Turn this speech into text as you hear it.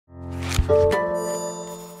The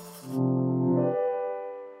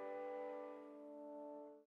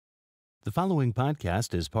following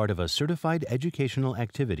podcast is part of a certified educational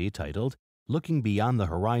activity titled Looking Beyond the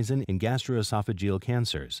Horizon in Gastroesophageal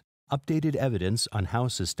Cancers, Updated Evidence on How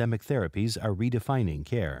Systemic Therapies Are Redefining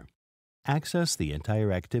Care. Access the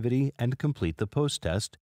entire activity and complete the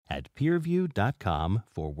post-test at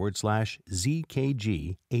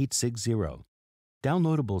peerview.com/ZKG860.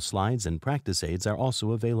 Downloadable slides and practice aids are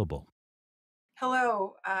also available.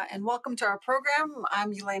 Hello, and welcome to our program.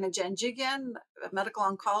 I'm Yelena Janjigian, a medical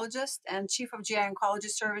oncologist and Chief of GI Oncology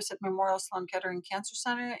Service at Memorial Sloan Kettering Cancer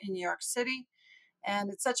Center in New York City.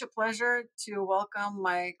 And it's such a pleasure to welcome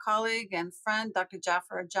my colleague and friend, Dr.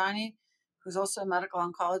 Jaffer Ajani, who's also a medical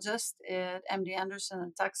oncologist at MD Anderson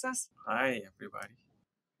in Texas. Hi, everybody.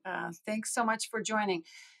 Thanks so much for joining.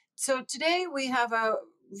 So today we have a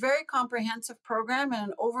very comprehensive program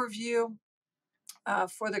and an overview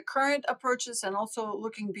for the current approaches and also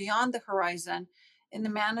looking beyond the horizon in the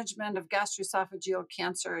management of gastroesophageal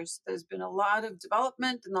cancers. There's been a lot of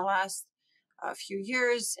development in the last few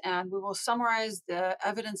years, and we will summarize the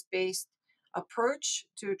evidence-based approach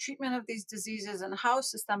to treatment of these diseases and how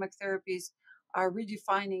systemic therapies are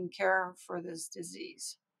redefining care for this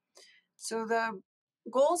disease. So the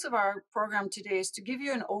goals of our program today is to give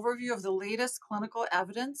you an overview of the latest clinical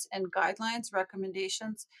evidence and guidelines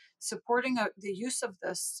recommendations supporting the use of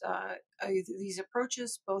these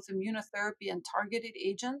approaches, both immunotherapy and targeted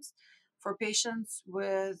agents for patients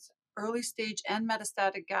with early stage and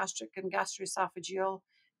metastatic gastric and gastroesophageal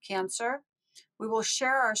cancer. We will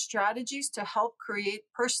share our strategies to help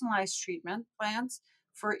create personalized treatment plans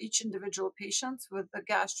for each individual patient with the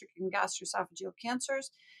gastric and gastroesophageal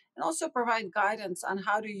cancers, and also provide guidance on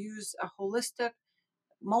how to use a holistic,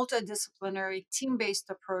 multidisciplinary, team-based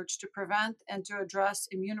approach to prevent and to address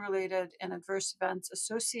immune-related and adverse events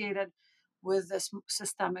associated with this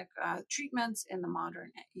systemic treatments in the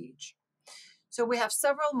modern age. So we have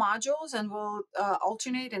several modules, and we'll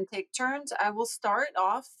alternate and take turns. I will start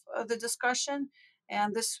off the discussion,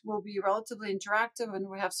 and this will be relatively interactive, and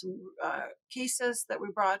we have some cases that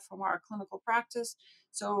we brought from our clinical practice.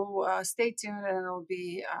 So stay tuned, and it'll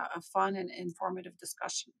be a fun and informative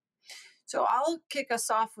discussion. So I'll kick us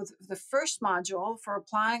off with the first module for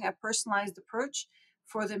applying a personalized approach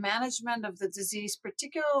for the management of the disease,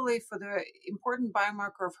 particularly for the important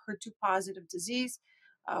biomarker of HER2-positive disease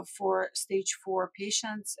for stage 4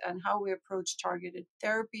 patients, and how we approach targeted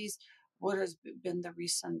therapies, what has been the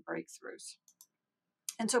recent breakthroughs.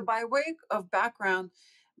 And so by way of background,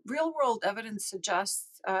 real-world evidence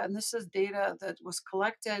suggests, and this is data that was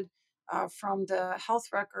collected from the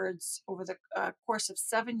health records over the course of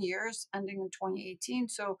 7 years, ending in 2018,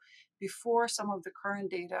 so before some of the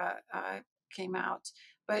current data came out.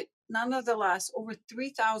 But nonetheless, over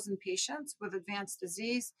 3,000 patients with advanced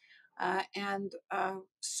disease and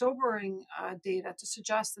sobering data to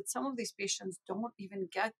suggest that some of these patients don't even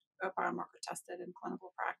get biomarker tested in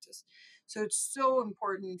clinical practice. So it's so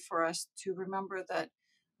important for us to remember that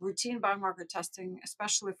routine biomarker testing,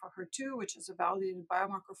 especially for HER2, which is a validated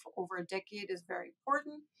biomarker for over a decade, is very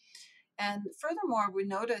important. And furthermore, we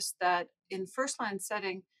noticed that in first-line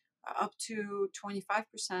setting, up to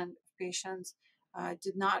 25% of patients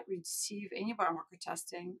did not receive any biomarker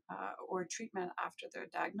testing or treatment after their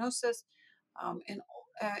diagnosis, and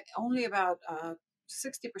only about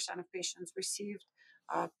 60% of patients received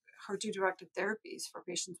HER2-directed therapies for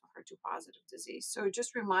patients with HER2-positive disease. So it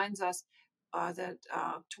just reminds us that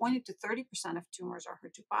 20 to 30% of tumors are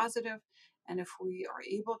HER2-positive, and if we are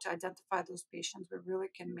able to identify those patients, we really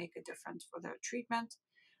can make a difference for their treatment.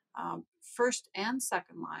 First and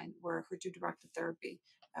second line, where HER2-directed therapy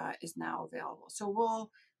is now available. So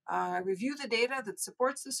we'll review the data that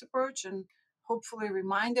supports this approach and hopefully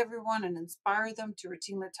remind everyone and inspire them to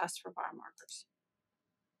routinely test for biomarkers.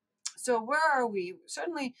 So where are we?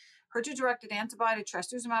 Certainly, HER2-directed antibody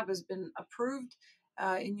trastuzumab has been approved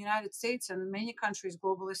in the United States and in many countries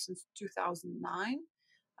globally since 2009.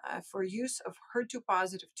 For use of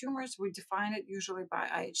HER2-positive tumors, we define it usually by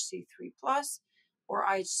IHC 3+ or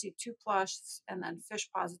IHC 2+, and then FISH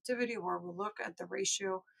positivity, where we look at the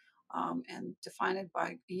ratio and define it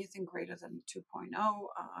by anything greater than 2.0,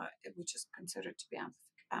 which is considered to be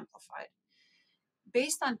amplified.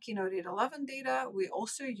 Based on KEYNOTE-811 data, we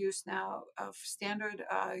also use now standard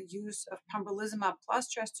use of pembrolizumab plus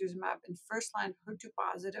trastuzumab in first-line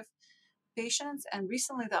HER2-positive patients, and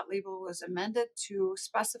recently that label was amended to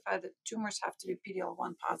specify that tumors have to be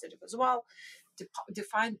PD-L1 positive as well,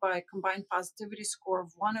 defined by a combined positivity score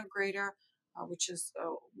of 1 or greater, which is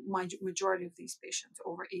majority of these patients,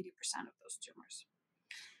 over 80% of those tumors.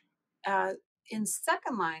 In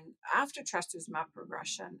second line, after trastuzumab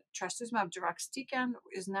progression, trastuzumab deruxtecan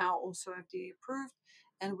is now also FDA approved,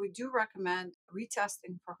 and we do recommend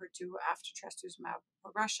retesting for HER2 after trastuzumab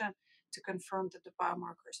progression to confirm that the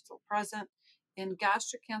biomarker is still present. In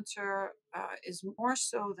gastric cancer, is more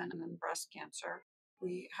so than in breast cancer.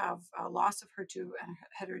 We have a loss of HER2 and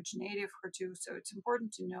heterogeneity of HER2, so it's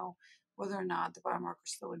important to know whether or not the biomarker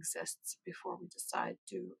still exists before we decide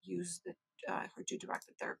to use the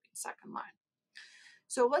HER2-directed therapy in second line.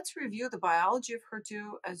 So let's review the biology of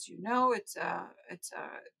HER2. As you know, it's a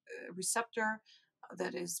receptor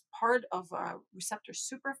that is part of a receptor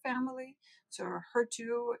superfamily. So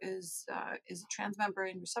HER2 is a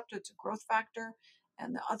transmembrane receptor. It's a growth factor.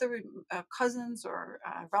 And the other cousins or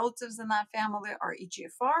relatives in that family are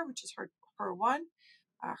EGFR, which is HER1,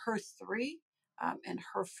 HER3, and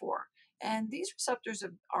HER4. And these receptors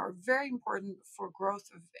are very important for growth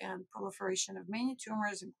and proliferation of many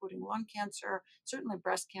tumors, including lung cancer, certainly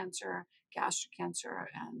breast cancer, gastric cancer,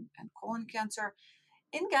 and colon cancer.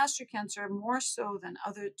 In gastric cancer, more so than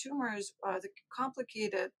other tumors, the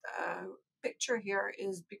complicated picture here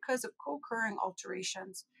is because of co-occurring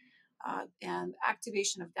alterations and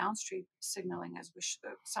activation of downstream signaling, as we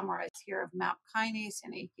summarize here, of MAP kinase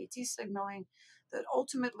and AKT signaling, that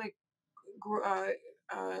ultimately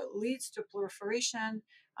leads to proliferation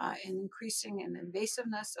and increasing in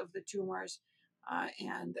invasiveness of the tumors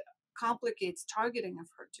and complicates targeting of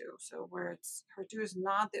HER2. So where HER2 is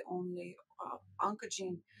not the only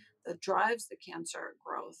oncogene that drives the cancer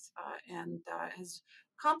growth and has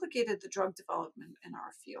complicated the drug development in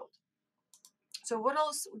our field. So what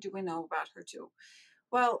else do we know about HER2?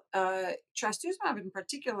 Well, trastuzumab in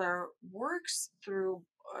particular works through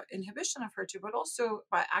inhibition of HER2, but also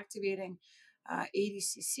by activating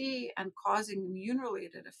ADCC and causing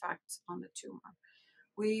immune-related effects on the tumor.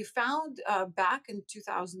 We found back in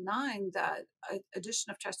 2009 that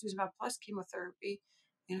addition of trastuzumab plus chemotherapy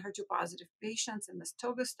in HER2-positive patients in this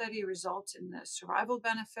TOGA study results in a survival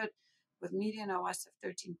benefit with median OS of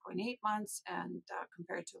 13.8 months and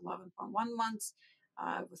compared to 11.1 months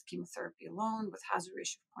with chemotherapy alone, with hazard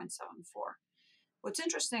ratio of 0.74. What's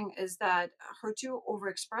interesting is that HER2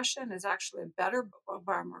 overexpression is actually a better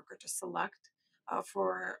biomarker to select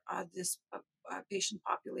for this patient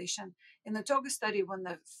population. In the TOGA study, when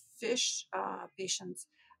the FISH patients,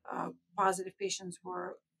 positive patients,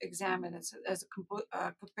 were examined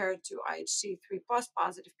compared to IHC 3 plus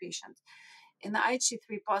positive patients, in the IHC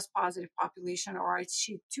 3 plus positive population or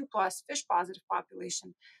IHC 2 plus FISH positive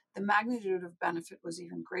population, the magnitude of benefit was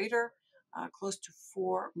even greater, close to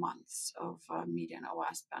 4 months of median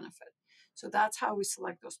OS benefit. So that's how we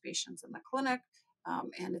select those patients in the clinic.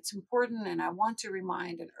 And it's important, and I want to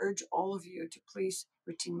remind and urge all of you to please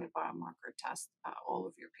routinely biomarker test all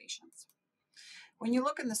of your patients. When you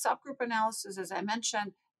look in the subgroup analysis, as I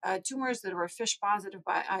mentioned, tumors that were FISH positive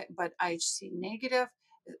but IHC negative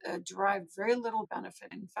derived very little benefit.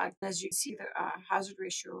 In fact, as you see, the hazard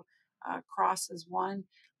ratio crosses 1,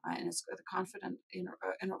 and the confidence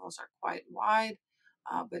intervals are quite wide.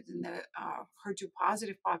 But in the HER2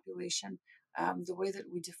 positive population, the way that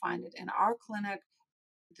we define it in our clinic,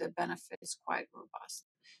 the benefit is quite robust.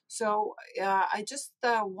 So I just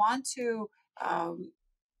want to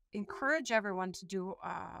encourage everyone to do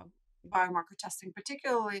biomarker testing,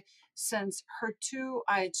 particularly since HER2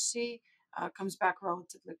 IHC comes back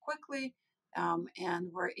relatively quickly,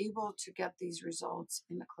 and we're able to get these results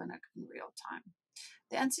in the clinic in real time.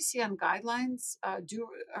 The NCCN guidelines do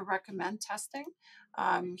recommend testing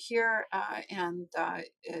here, and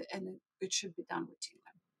it should be done routinely.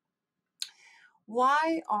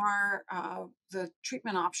 Why are the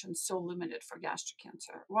treatment options so limited for gastric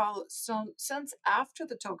cancer? Well, so since after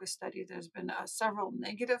the TOGA study, there's been several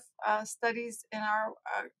negative studies in our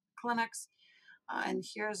clinics. And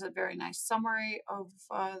here's a very nice summary of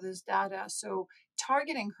this data. So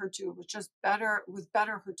targeting HER2 with better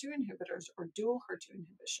HER2 inhibitors or dual HER2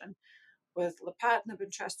 inhibition with lapatinib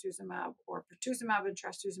and trastuzumab or pertuzumab and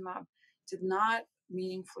trastuzumab did not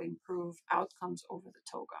meaningfully improve outcomes over the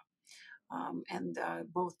TOGA. And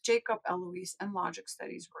both Jacob, Eloise, and Logic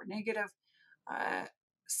studies were negative.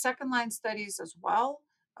 Second-line studies as well,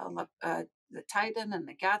 the Titan and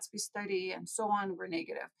the Gatsby study and so on were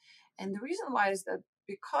negative. And the reason why is that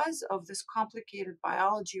because of this complicated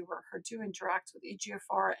biology where HER2 interacts with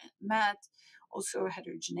EGFR and MET, also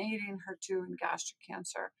heterogeneity in HER2 and gastric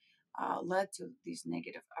cancer led to these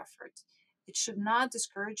negative efforts. It should not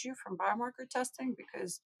discourage you from biomarker testing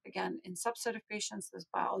because, again, in subset of patients, this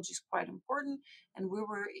biology is quite important, and we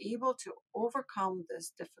were able to overcome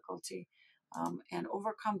this difficulty and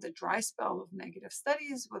overcome the dry spell of negative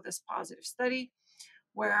studies with this positive study,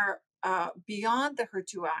 where beyond the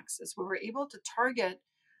HER2 axis. We were able to target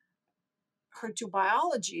HER2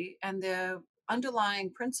 biology and the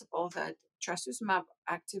underlying principle that trastuzumab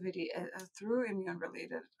activity through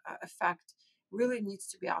immune-related effect really needs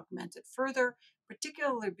to be augmented further,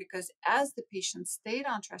 particularly because as the patient stayed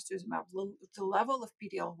on trastuzumab, the level of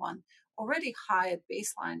PD-L1 already high at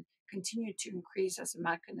baseline continued to increase as a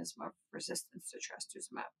mechanism of resistance to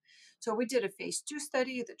trastuzumab. So we did a phase 2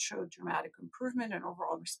 study that showed dramatic improvement in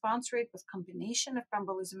overall response rate with combination of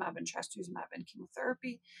pembrolizumab and trastuzumab and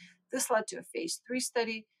chemotherapy. This led to a phase 3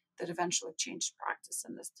 study that eventually changed practice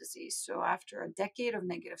in this disease. So after a decade of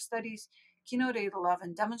negative studies, Keynote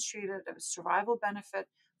 811 demonstrated a survival benefit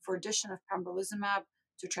for addition of pembrolizumab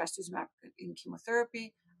to trastuzumab in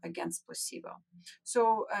chemotherapy against placebo.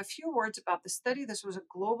 So a few words about the study. This was a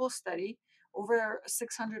global study. Over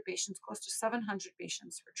 600 patients, close to 700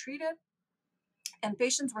 patients were treated, and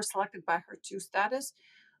patients were selected by HER2 status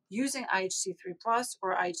using IHC3 plus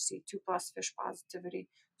or IHC2 plus FISH positivity.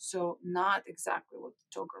 So not exactly what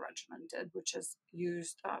the TOGA regimen did, which is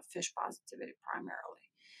used FISH positivity primarily.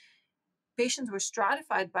 Patients were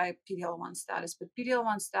stratified by PD-L1 status, but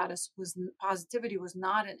PD-L1 status positivity was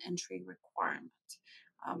not an entry requirement.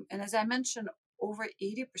 And as I mentioned, over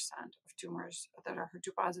 80% of tumors that are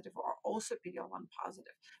HER2 positive are also PD-L1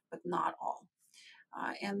 positive, but not all.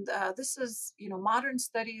 This is, modern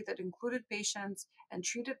study that included patients and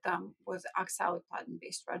treated them with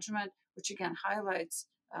oxaliplatin-based regimen, which again highlights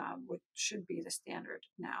what should be the standard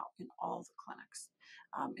now in all the clinics.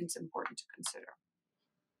 It's important to consider.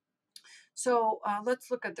 So let's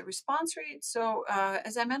look at the response rate. So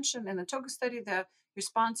as I mentioned in the TOGA study, the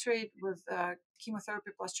response rate with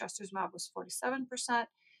chemotherapy plus trastuzumab was 47%.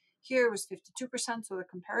 Here it was 52%, so the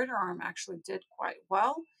comparator arm actually did quite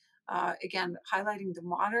well. Again, highlighting the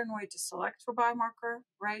modern way to select for biomarker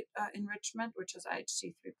enrichment, which is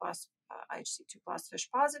IHC3 plus, IHC2 plus FISH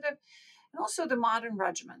positive, and also the modern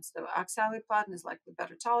regimens. The oxaliplatin is likely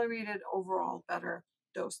better tolerated, overall better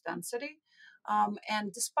dose density.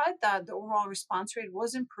 And despite that, the overall response rate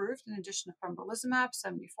was improved in addition to pembrolizumab,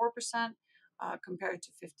 74%, compared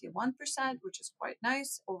to 51%, which is quite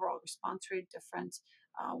nice. Overall response rate difference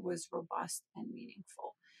was robust and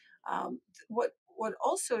meaningful. What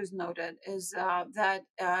also is noted is that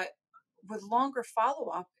with longer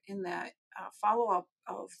follow-up in the follow-up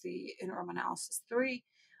of the interim analysis 3,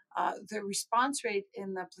 the response rate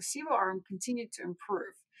in the placebo arm continued to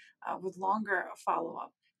improve with longer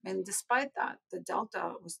follow-up. And despite that, the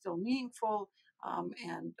delta was still meaningful.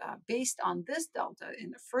 And based on this delta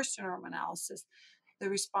in the first interim analysis, the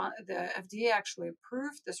FDA actually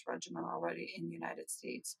approved this regimen already in the United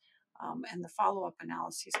States. And the follow-up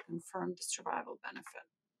analyses confirmed the survival benefit.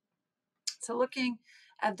 So looking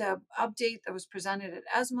at the update that was presented at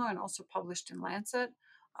ESMO and also published in Lancet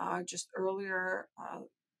just earlier,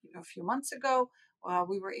 a few months ago,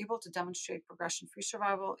 we were able to demonstrate progression-free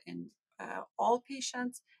survival in all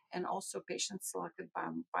patients and also patients selected by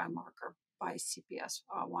biomarker by CPS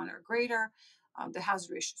 1 or greater. The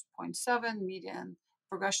hazard ratio is 0.7, median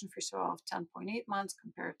progression-free survival of 10.8 months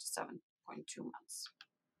compared to 7.2 months.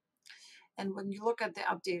 And when you look at the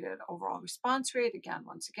updated overall response rate,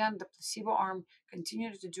 once again, the placebo arm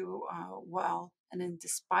continued to do well. And then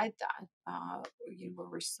despite that, we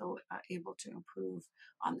were still able to improve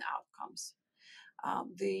on the outcomes.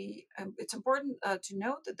 It's important to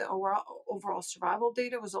note that the overall survival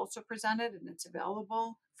data was also presented and it's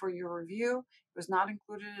available for your review. It was not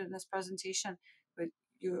included in this presentation, but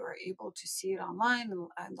you are able to see it online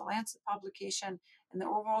in the Lancet publication. And the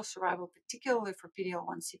overall survival, particularly for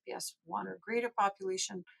PD-L1 CPS 1 or greater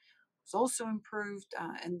population, was also improved.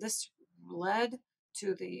 And this led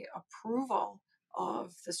to the approval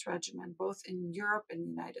of this regimen, both in Europe and the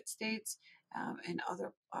United States and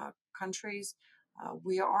other countries.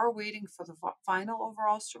 We are waiting for the final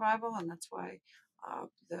overall survival, and that's why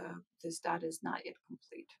this data is not yet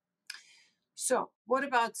complete. So what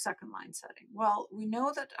about second line setting? Well, we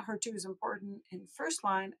know that HER2 is important in first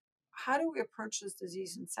line. How do we approach this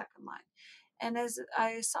disease in second line? And as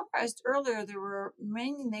I summarized earlier, there were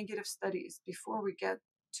many negative studies before we get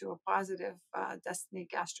to a positive Destiny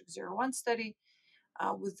Gastric 01 study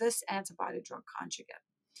with this antibody drug conjugate.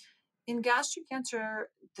 In gastric cancer,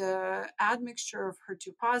 the admixture of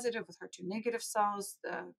HER2 positive with HER2 negative cells,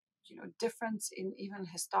 the difference in even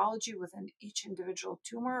histology within each individual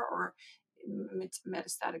tumor or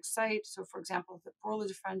metastatic site. So, for example, the poorly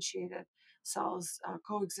differentiated cells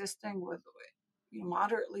coexisting with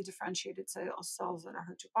moderately differentiated cells that are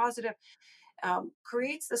HER2 positive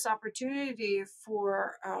creates this opportunity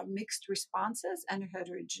for mixed responses and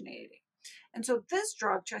heterogeneity. And so this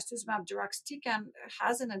drug, trastuzumab deruxtecan,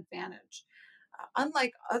 has an advantage.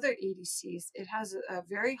 Unlike other ADCs, it has a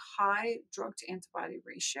very high drug to antibody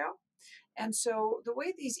ratio. And so the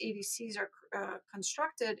way these ADCs are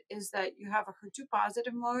constructed is that you have a HER2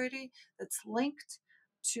 positive moiety that's linked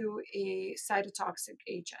to a cytotoxic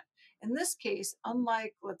agent. In this case,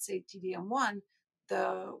 unlike, let's say, TDM1,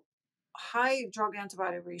 the high drug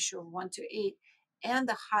antibody ratio of 1 to 8 and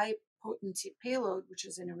the high potency payload, which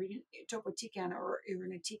is an topotecan or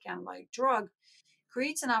irinotecan like drug,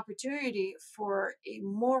 creates an opportunity for a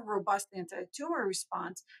more robust anti-tumor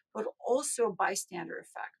response, but also bystander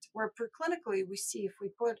effect, where preclinically we see if we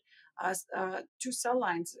put two cell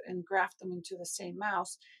lines and graft them into the same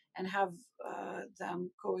mouse and have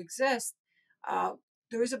them coexist, uh,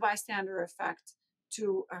 there is a bystander effect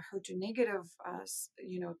to HER2 negative,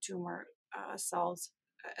 tumor cells,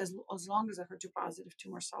 as long as the HER2 positive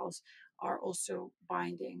tumor cells are also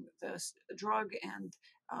binding this drug and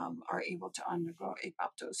are able to undergo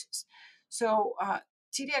apoptosis. So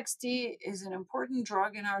T-DXd is an important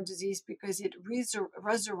drug in our disease because it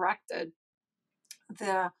resurrected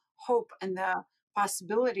the hope and the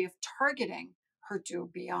possibility of targeting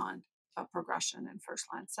HER2 beyond progression in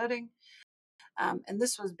first-line setting. And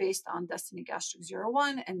this was based on Destiny Gastric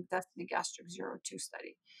 01 and Destiny Gastric 02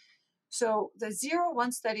 study. So the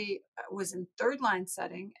 01 study was in third-line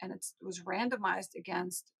setting, and it was randomized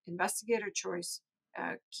against investigator choice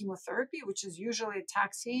chemotherapy, which is usually a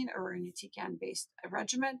taxane or irinotecan-based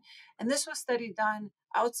regimen. And this was study done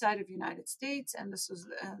outside of the United States, and this was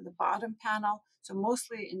the bottom panel, so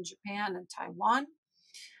mostly in Japan and Taiwan.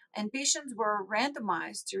 And patients were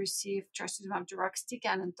randomized to receive trastuzumab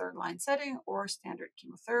deruxtecan in third-line setting or standard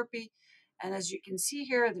chemotherapy. And as you can see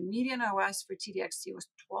here, the median OS for T-DXd was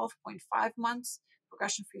 12.5 months,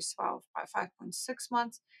 progression-free survival of 5.6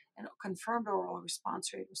 months, and confirmed overall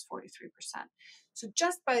response rate was 43%. So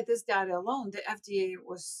just by this data alone, the FDA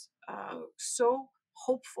was so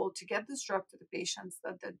hopeful to get this drug to the patients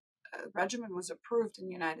that the regimen was approved in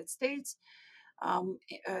the United States.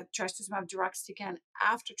 Trastuzumab deruxtecan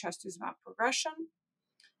after trastuzumab progression.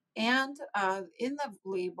 And in the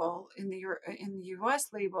label, in the US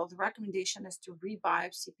label, the recommendation is to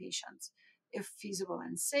rebiopsy patients if feasible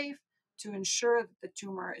and safe to ensure that the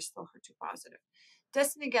tumor is still HER2 positive.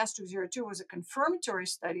 Destiny Gastric 02 was a confirmatory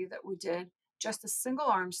study that we did, just a single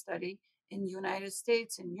arm study in the United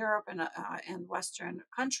States, in Europe, and Western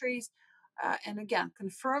countries. And again,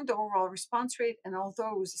 confirmed the overall response rate. And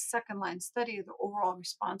although it was a second line study, the overall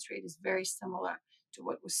response rate is very similar to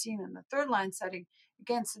what was seen in the third line setting,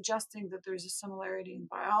 again, suggesting that there's a similarity in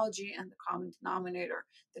biology and the common denominator,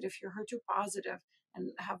 that if you're HER2 positive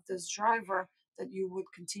and have this driver, that you would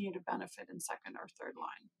continue to benefit in second or third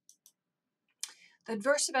line. The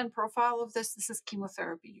adverse event profile of this is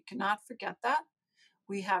chemotherapy. You cannot forget that.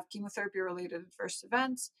 We have chemotherapy-related adverse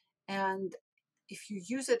events, and if you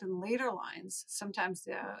use it in later lines, sometimes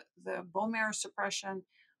the bone marrow suppression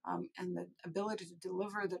and the ability to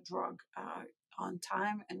deliver the drug on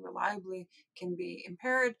time and reliably can be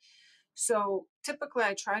impaired. So typically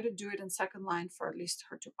I try to do it in second line for at least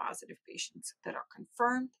HER2 positive patients that are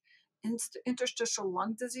confirmed. Interstitial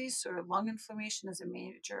lung disease, so lung inflammation, is a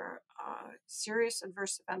major serious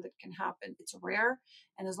adverse event that can happen. It's rare,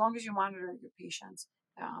 and as long as you monitor your patients,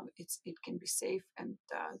 it can be safe, and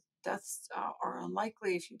deaths are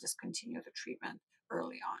unlikely if you discontinue the treatment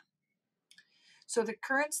early on. So the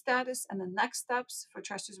current status and the next steps for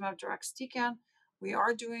trastuzumab deruxtecan, we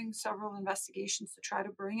are doing several investigations to try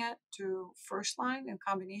to bring it to first line in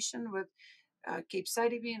combination with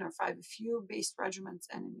capecitabine or 5-FU based regimens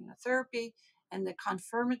and immunotherapy. And the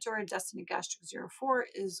confirmatory Destiny Gastric 04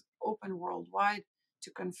 is open worldwide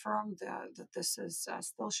to confirm that this is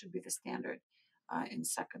still should be the standard in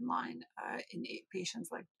second line in patients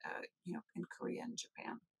like in Korea and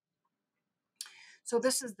Japan. So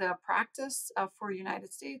this is the practice for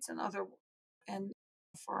United States and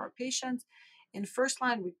for our patients. In first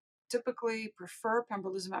line, we typically prefer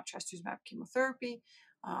pembrolizumab trastuzumab chemotherapy,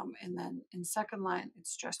 and then in second line,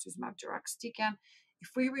 it's trastuzumab deruxtecan.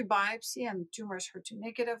 If we rebiopsy and the tumor is HER2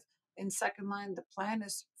 negative, in second line, the plan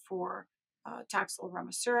is for Taxol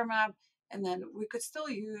ramucirumab, and then we could still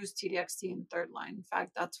use T-DXd in third line. In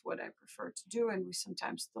fact, that's what I prefer to do, and we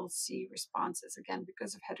sometimes still see responses, again,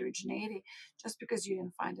 because of heterogeneity. Just because you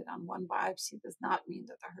didn't find it on one biopsy does not mean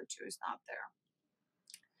that the HER2 is not there.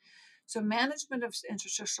 So management of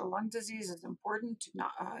interstitial lung disease is important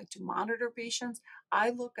to monitor patients. I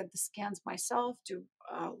look at the scans myself to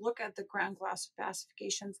look at the ground glass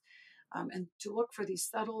opacifications and to look for these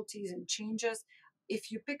subtleties and changes.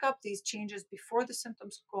 If you pick up these changes before the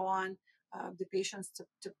symptoms go on, The patients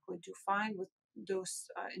typically do fine with dose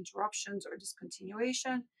interruptions or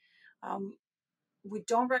discontinuation. Um, we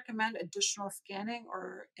don't recommend additional scanning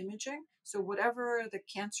or imaging. So whatever the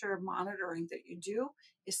cancer monitoring that you do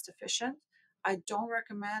is sufficient. I don't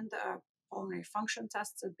recommend pulmonary function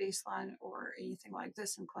tests at baseline or anything like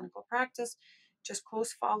this in clinical practice. Just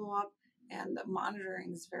close follow-up, and the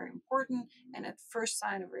monitoring is very important. And at first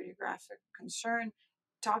sign of radiographic concern,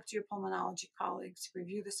 talk to your pulmonology colleagues,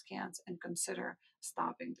 review the scans, and consider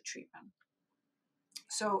stopping the treatment.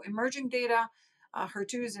 So emerging data,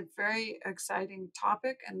 HER2 is a very exciting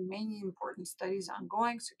topic and many important studies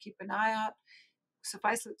ongoing, so keep an eye out.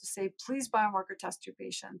 Suffice it to say, please biomarker test your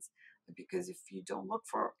patients, because if you don't look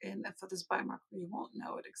for this biomarker, you won't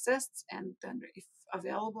know it exists. And then if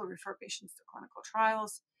available, refer patients to clinical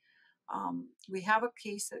trials. We have a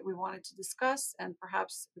case that we wanted to discuss, and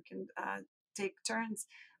perhaps we can take turns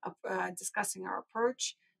of discussing our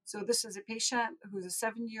approach. So this is a patient who's a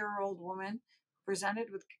 7-year-old woman presented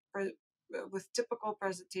with typical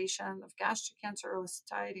presentation of gastric cancer, early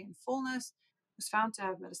satiety, and fullness, was found to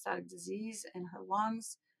have metastatic disease in her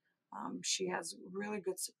lungs. She has really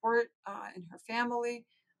good support in her family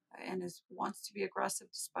and wants to be aggressive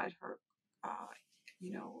despite her,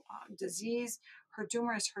 disease. Her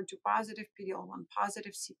tumor is HER2 positive, PD-L1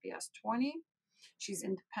 positive, CPS 20. She's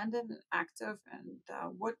independent and active. And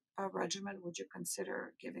what regimen would you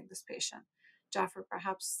consider giving this patient? Jaffer,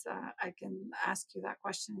 perhaps I can ask you that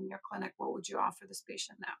question in your clinic. What would you offer this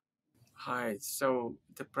patient now? Hi, so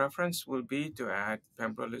the preference will be to add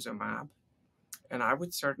pembrolizumab, and I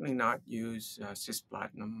would certainly not use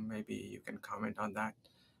cisplatin. Maybe you can comment on that.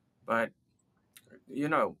 But,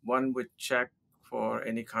 one would check for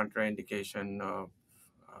any contraindication of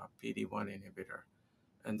PD-1 inhibitor,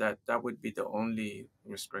 and that would be the only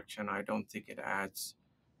restriction. I don't think it adds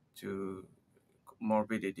to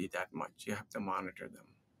morbidity that much. You have to monitor them.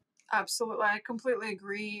 Absolutely. I completely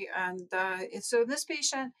agree. And so this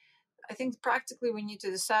patient, I think practically we need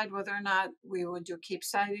to decide whether or not we would do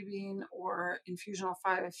capecitabine or infusion of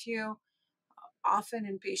 5-FU. Often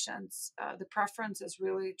in patients, the preference is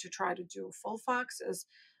really to try to do FOLFOX, as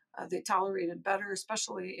they tolerate it better,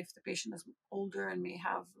 especially if the patient is older and may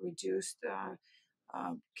have reduced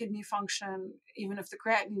kidney function. Even if the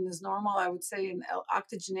creatinine is normal, I would say an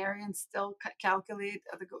octogenarian still calculate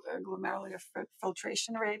the glomerular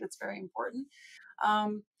filtration rate. It's very important.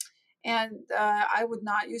 And I would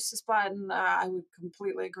not use cisplatin. I would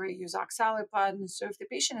completely agree, use oxaliplatin. So if the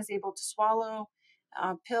patient is able to swallow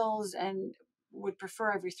pills and would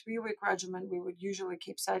prefer every 3-week regimen, we would usually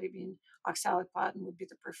capecitabine, oxaliplatin would be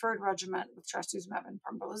the preferred regimen with trastuzumab and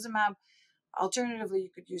pembrolizumab. Alternatively, you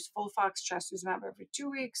could use FOLFOX, trastuzumab every 2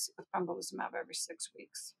 weeks with pembrolizumab every 6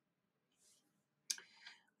 weeks.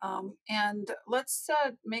 And let's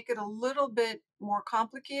make it a little bit more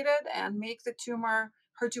complicated and make the tumor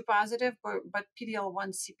HER2 positive, but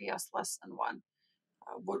PD-L1 CPS less than 1.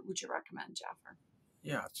 What would you recommend, Jaffer?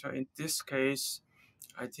 Yeah, so in this case,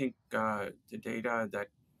 I think the data that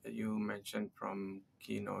you mentioned from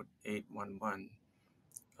Keynote 811,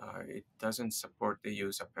 it doesn't support the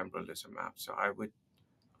use of pembrolizumab. So I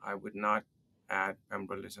would not add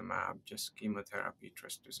pembrolizumab, just chemotherapy,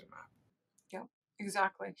 trastuzumab. Yeah,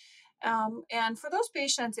 exactly. And for those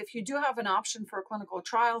patients, if you do have an option for a clinical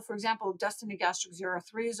trial, for example, Destiny Gastric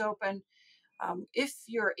 03 is open. If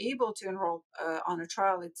you're able to enroll on a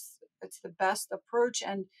trial, it's the best approach.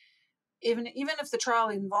 And even if the trial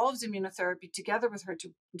involves immunotherapy together with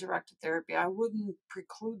HER2-directed therapy, I wouldn't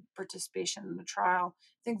preclude participation in the trial.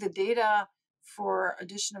 I think the data for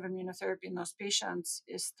addition of immunotherapy in those patients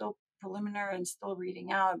is still preliminary and still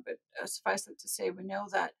reading out, but suffice it to say, we know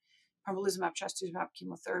that pembrolizumab, trastuzumab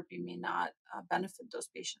chemotherapy may not benefit those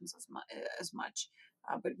patients as much.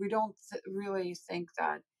 But we don't really think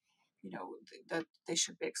that that they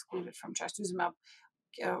should be excluded from trastuzumab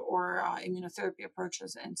or immunotherapy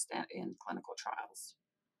approaches in clinical trials.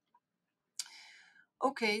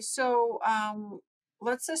 Okay, so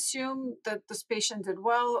let's assume that this patient did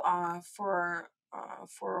well for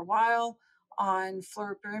a while on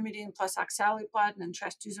fluoropyrimidine plus oxaliplatin and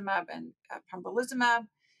trastuzumab and pembrolizumab.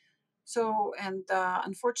 So, and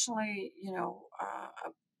unfortunately,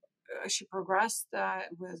 she progressed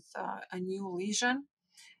with a new lesion,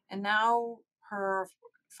 and now her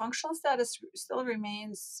functional status still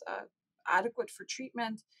remains adequate for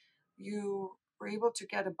treatment. You were able to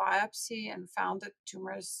get a biopsy and found that the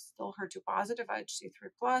tumor is still HER2 positive, IHC3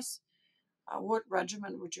 plus. What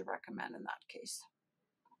regimen would you recommend in that case?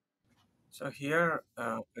 So here,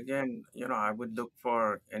 again, I would look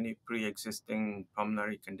for any pre-existing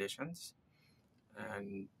pulmonary conditions.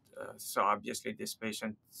 And so obviously this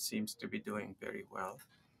patient seems to be doing very well.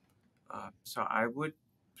 So I would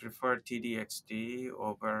prefer T-DXd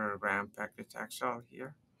over RAM paclitaxel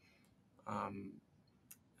here.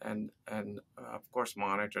 And of course,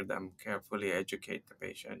 monitor them carefully, educate the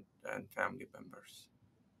patient and family members.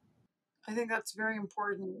 I think that's very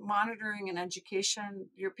important. Monitoring and education.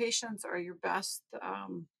 Your patients are your best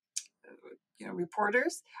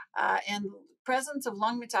reporters, and presence of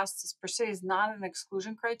lung metastasis per se is not an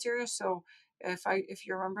exclusion criteria. So if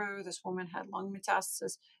you remember, this woman had lung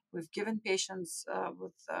metastasis. We've given patients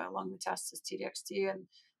with lung metastasis T-DXd, and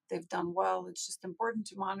they've done well. It's just important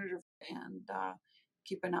to monitor and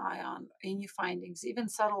keep an eye on any findings, even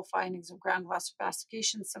subtle findings of ground glass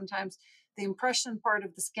opacification. Sometimes the impression part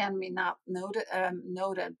of the scan may not noted,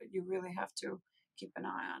 but you really have to keep an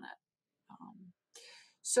eye on it.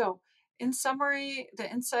 So, in summary, the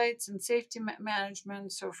insights and safety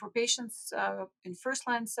management. So, for patients in first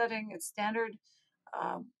line setting, it's standard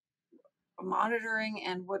monitoring,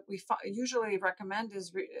 and what we usually recommend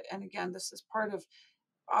is, and again, this is part of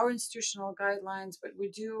our institutional guidelines, but we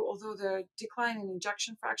do, although the decline in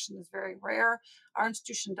ejection fraction is very rare, our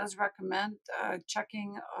institution does recommend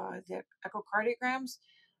checking the echocardiograms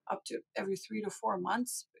up to every 3 to 4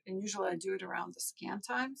 months. And usually I do it around the scan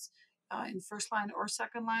times in first line or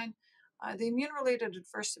second line. The immune-related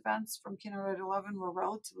adverse events from KEYNOTE-11 were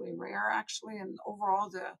relatively rare, actually, and overall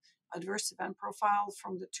the adverse event profile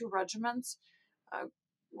from the two regimens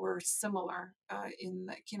were similar in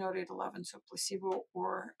KEYNOTE-11, so placebo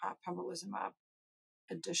or pembrolizumab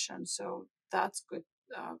addition. So that's good.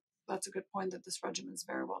 That's a good point that this regimen is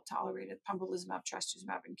very well tolerated: pembrolizumab,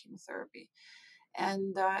 trastuzumab, and chemotherapy.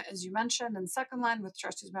 And as you mentioned, in second line with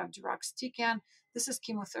trastuzumab deruxtecan, this is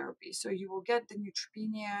chemotherapy. So you will get the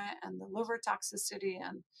neutropenia and the liver toxicity,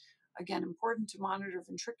 and again, important to monitor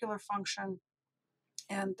ventricular function.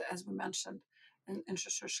 And as we mentioned,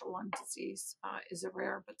 interstitial lung disease is a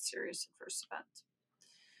rare but serious adverse event.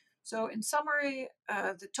 So in summary,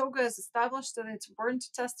 the TOGA has established that it's important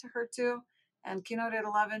to test HER2, and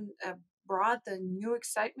KEYNOTE-11 brought the new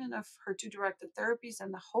excitement of HER2-directed therapies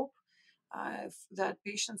and the hope that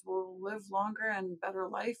patients will live longer and better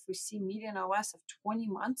life. We see median OS of 20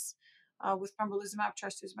 months with pembrolizumab,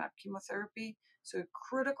 trastuzumab chemotherapy. So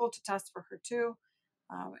critical to test for HER2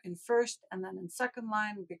 in first and then in second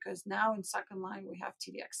line, because now in second line we have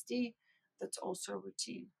T-DXd that's also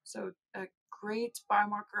routine. So a great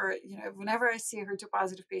biomarker. Whenever I see a HER2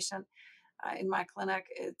 positive patient in my clinic,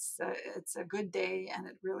 it's a good day, and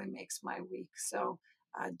it really makes my week. So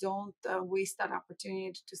don't waste that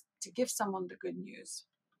opportunity to give someone the good news.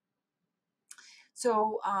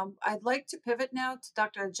 So I'd like to pivot now to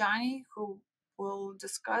Dr. Ajani, who will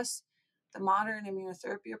discuss the modern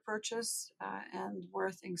immunotherapy approaches and where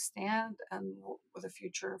things stand and with the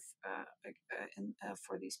future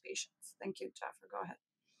for these patients. Thank you, Jaffer. Go ahead.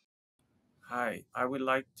 Hi, I would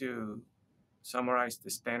like to summarize the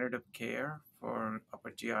standard of care for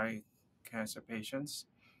upper GI cancer patients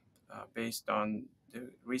based on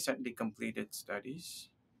the recently completed studies.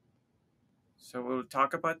 So we'll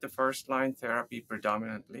talk about the first line therapy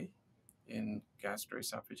predominantly in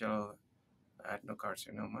gastroesophageal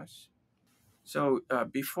adenocarcinomas. So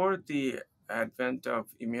before the advent of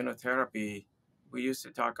immunotherapy, we used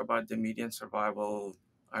to talk about the median survival.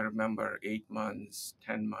 I remember 8 months,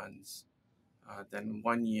 10 months, then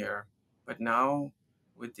 1 year. But now,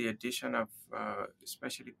 with the addition of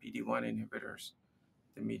especially PD-1 inhibitors,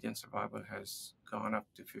 the median survival has gone up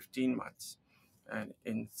to 15 months, and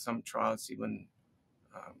in some trials even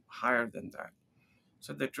higher than that.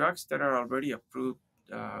 So the drugs that are already approved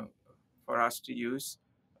for us to use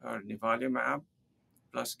are nivolumab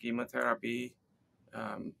plus chemotherapy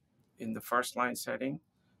in the first line setting,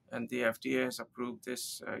 and the FDA has approved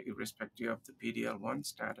this irrespective of the PD-L1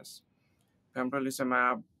 status.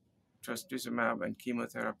 Pembrolizumab, trastuzumab, and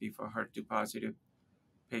chemotherapy for HER2 positive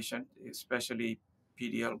patient, especially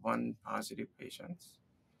PD-L1 positive patients.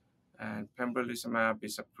 And pembrolizumab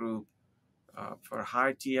is approved for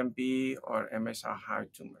high TMB or MSI high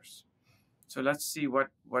tumors. So let's see what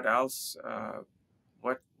else,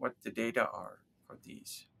 what the data are for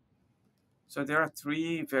these. So there are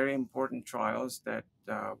 3 very important trials that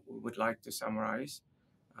we would like to summarize.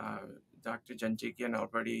 Dr. Janjigian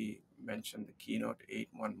already mentioned the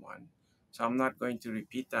KEYNOTE-811, so I'm not going to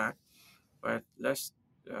repeat that, but let's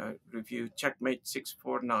review Checkmate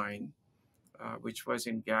 649, which was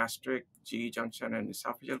in gastric, GE junction, and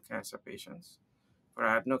esophageal cancer patients for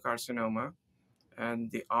adenocarcinoma.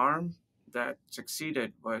 And the arm that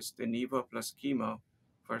succeeded was the nivo plus chemo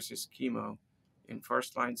versus chemo in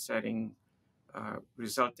first line setting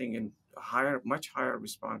resulting in much higher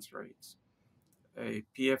response rates, a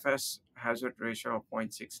PFS hazard ratio of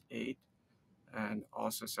 0.68, and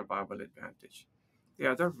also survival advantage. The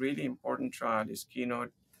other really important trial is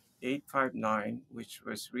Keynote 859, which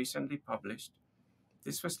was recently published.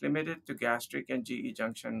 This was limited to gastric and GE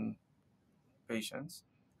junction patients,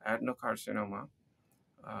 adenocarcinoma.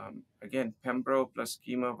 Again, pembro plus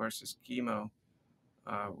chemo versus chemo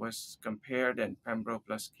was compared, and pembro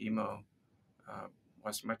plus chemo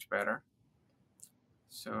was much better.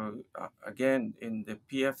 So again, in the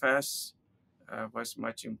PFS was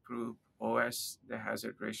much improved. OS, the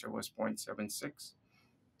hazard ratio was 0.76.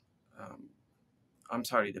 I'm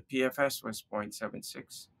sorry, the PFS was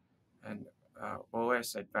 0.76, and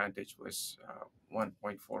OS advantage was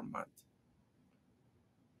 1.4 months.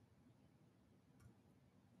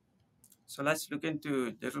 So let's look into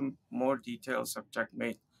a little more details of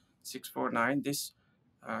Checkmate 649. This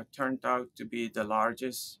turned out to be the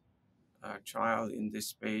largest trial in this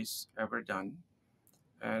space ever done.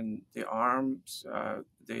 And the arms,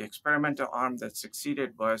 the experimental arm that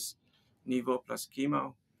succeeded was Nivo plus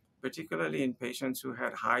chemo, particularly in patients who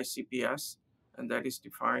had high CPS, and that is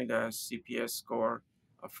defined as CPS score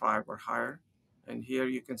of 5 or higher. And here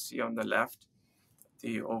you can see on the left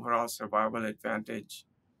the overall survival advantage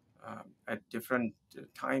at different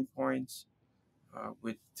time points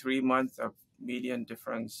with 3 months of median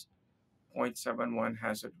difference, 0.71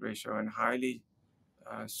 hazard ratio, and highly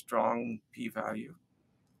strong p-value,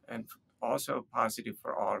 and also positive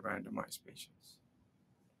for all randomized patients.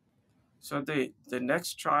 So the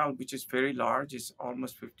next trial, which is very large, is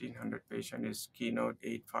almost 1,500 patients, is Keynote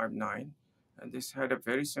 859. And this had a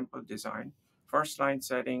very simple design. First-line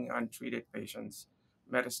setting, untreated patients,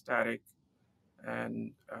 metastatic,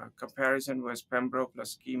 and comparison was pembro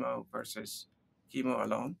plus chemo versus chemo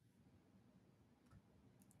alone.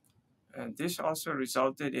 And this also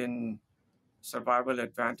resulted in survival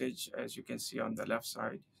advantage, as you can see on the left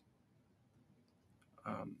side,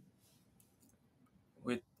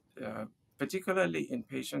 with particularly in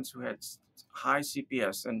patients who had high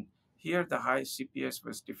CPS. And here the high CPS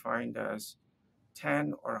was defined as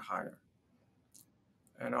 10 or higher.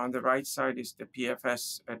 And on the right side is the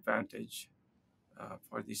PFS advantage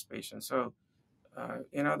for these patients. So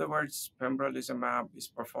in other words, pembrolizumab is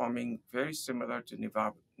performing very similar to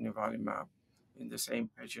nivolumab in the same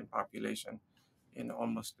patient population in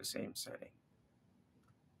almost the same setting.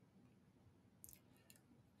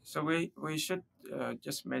 So we should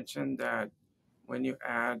just mention that when you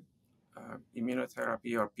add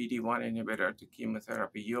immunotherapy or PD-1 inhibitor to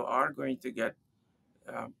chemotherapy, you are going to get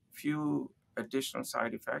few additional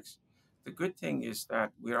side effects. The good thing is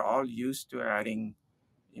that we're all used to adding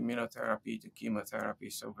immunotherapy to chemotherapy,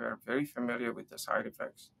 so we're very familiar with the side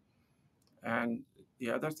effects. And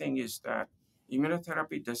the other thing is that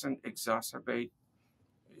immunotherapy doesn't exacerbate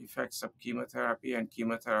effects of chemotherapy, and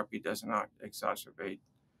chemotherapy does not exacerbate.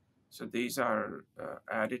 So these are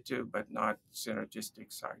additive but not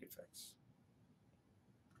synergistic side effects.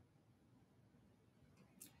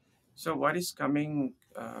 So what is coming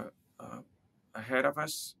ahead of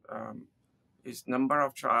us is number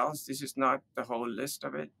of trials. This is not the whole list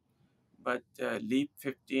of it, but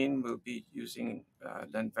LEAP-15 will be using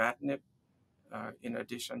lenvatinib in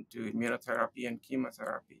addition to immunotherapy and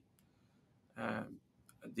chemotherapy.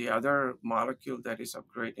 The other molecule that is of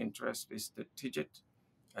great interest is the TIGIT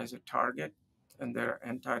as a target, and there are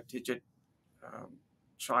anti-TIGIT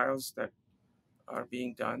trials that are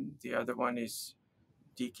being done. The other one is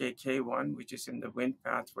DKK1, which is in the Wnt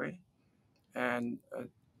pathway, and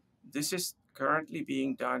this is currently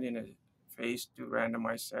being done in a phase 2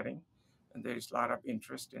 randomized setting, and there is a lot of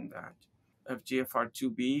interest in that.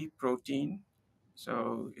 FGFR-2b protein,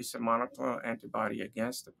 so it's a monoclonal antibody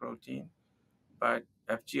against the protein, but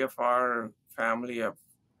FGFR family of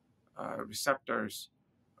receptors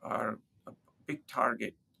are a big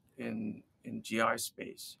target in GI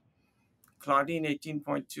space. Claudin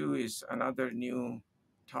 18.2 is another new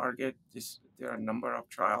target. There are a number of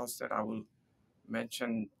trials that I will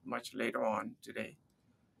mention much later on today.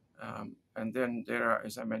 And then there are,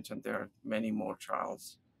 as I mentioned, there are many more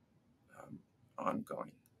trials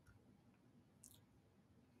ongoing.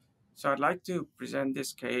 So I'd like to present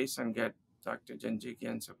this case and get Dr.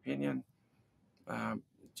 Janjigian's opinion.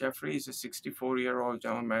 Jeffrey is a 64-year-old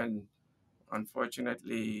gentleman,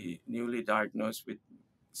 unfortunately newly diagnosed with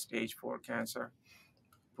stage 4 cancer,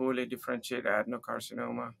 poorly differentiated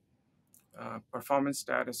adenocarcinoma. Performance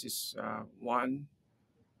status is 1,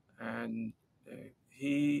 and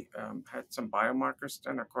he had some biomarkers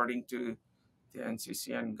done according to the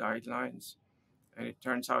NCCN guidelines, and it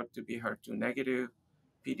turns out to be HER2 negative,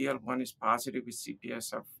 PD-L1 is positive with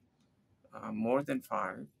CPS of more than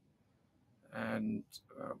 5, and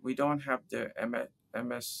we don't have the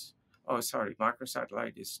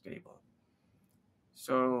microsatellite is stable.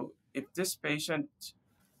 So if this patient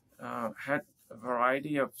had a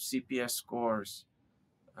variety of CPS scores,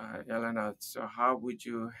 Elena, so how would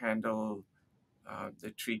you handle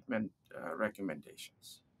the treatment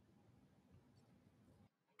recommendations?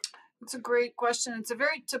 It's a great question. It's a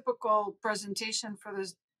very typical presentation for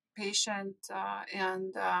this patient,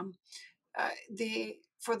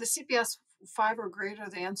 for the CPS 5 or greater,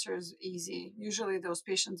 the answer is easy. Usually, those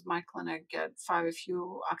patients in my clinic get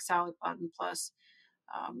 5-FU oxaliplatin plus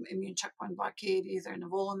immune checkpoint blockade, either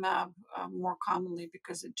nivolumab, more commonly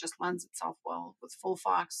because it just lends itself well with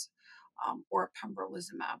FOLFOX, or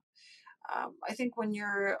pembrolizumab. I think when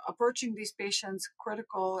you're approaching these patients,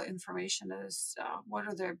 critical information is what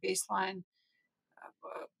are their baseline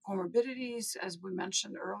comorbidities, as we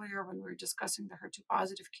mentioned earlier when we were discussing the HER2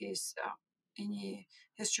 positive case, any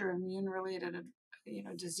history of immune-related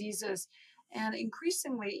diseases, and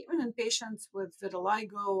increasingly, even in patients with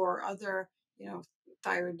vitiligo or other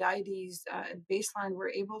thyroiditis, at baseline, we're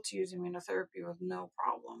able to use immunotherapy with no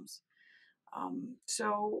problems.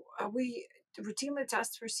 So we routinely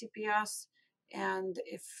test for CPS, and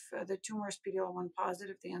if the tumor is PD-L1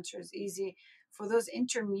 positive, the answer is easy. For those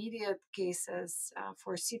intermediate cases,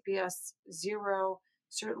 for CPS 0,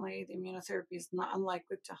 certainly the immunotherapy is not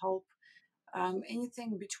unlikely to help.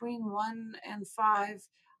 Anything between 1 and 5,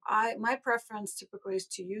 my preference typically is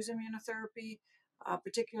to use immunotherapy,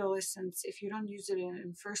 particularly since if you don't use it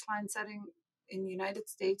in first-line setting, in the United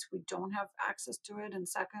States, we don't have access to it in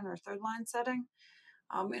second or third line setting.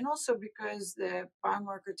 And also because the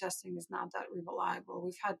biomarker testing is not that reliable.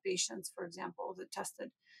 We've had patients, for example, that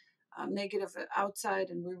tested negative outside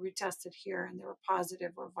and we retested here and they were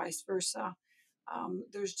positive, or vice versa.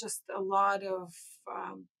 There's just a lot of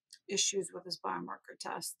issues with this biomarker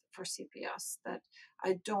test for CPS that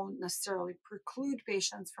I don't necessarily preclude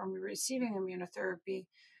patients from receiving immunotherapy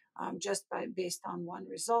just based on one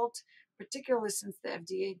result, particularly since the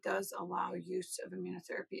FDA does allow use of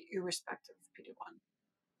immunotherapy irrespective of PD-1.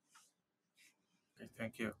 Okay,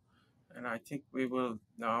 thank you. And I think we will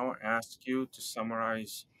now ask you to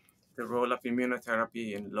summarize the role of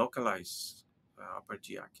immunotherapy in localized upper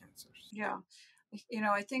GI cancers. Yeah,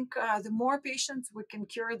 I think the more patients we can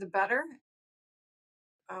cure, the better.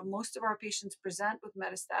 Most of our patients present with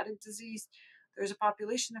metastatic disease. There's a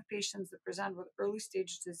population of patients that present with early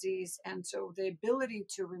stage disease, and so the ability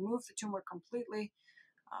to remove the tumor completely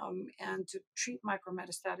and to treat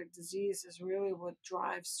micrometastatic disease is really what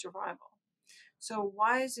drives survival. So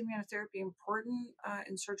why is immunotherapy important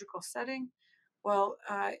in surgical setting? Well,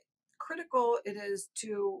 critical it is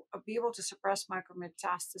to be able to suppress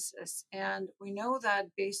micrometastasis. And we know that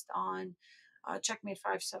based on Checkmate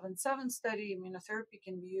 577 study, immunotherapy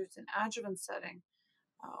can be used in adjuvant setting,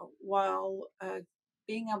 while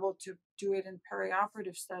being able to do it in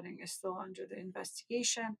perioperative setting is still under the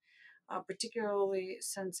investigation, particularly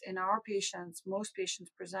since in our patients, most patients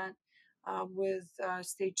present with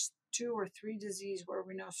stage 2 or 3 disease where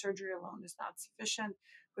we know surgery alone is not sufficient.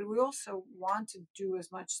 But we also want to do as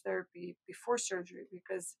much therapy before surgery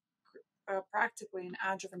because practically in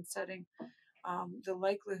adjuvant setting, the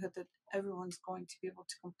likelihood that everyone's going to be able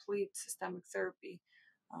to complete systemic therapy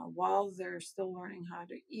while they're still learning how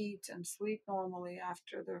to eat and sleep normally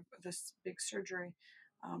after this big surgery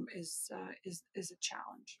is a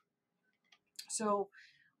challenge. So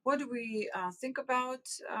what do we think about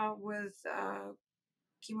with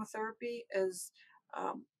chemotherapy is,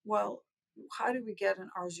 well, how do we get an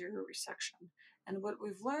R0 resection? And what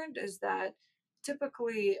we've learned is that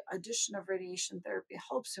typically addition of radiation therapy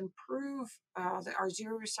helps improve the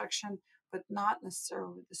R0 resection, but not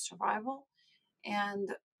necessarily the survival.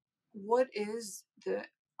 And what is the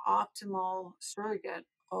optimal surrogate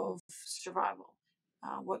of survival?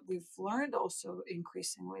 What we've learned also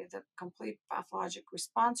increasingly that complete pathologic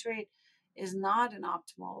response rate is not an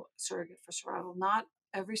optimal surrogate for survival. Not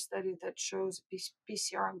every study that shows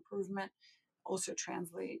PCR improvement also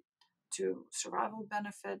translate to survival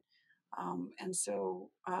benefit. And so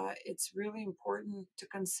it's really important to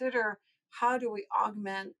consider how do we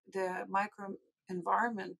augment the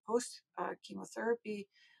microenvironment post chemotherapy,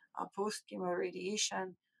 post chemo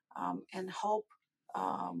radiation, and help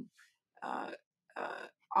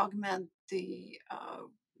augment the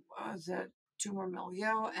tumor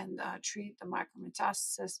milieu and treat the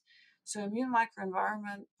micrometastasis. So immune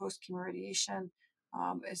microenvironment post chemo radiation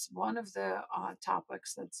is one of the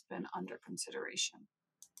topics that's been under consideration.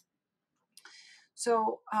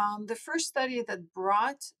 So the first study that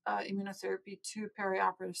brought immunotherapy to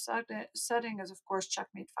perioperative setting is, of course,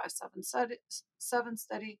 Checkmate 577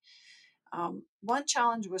 study. One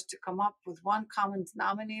challenge was to come up with one common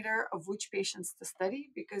denominator of which patients to study,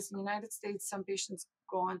 because in the United States, some patients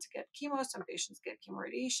go on to get chemo, some patients get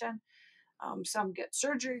chemoradiation, some get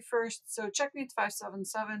surgery first. So Checkmate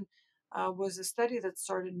 577 was a study that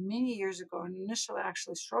started many years ago and initially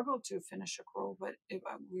actually struggled to finish accrual, but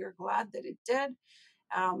we are glad that it did.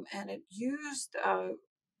 And it used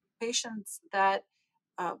patients that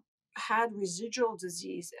uh, had residual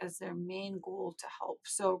disease as their main goal to help.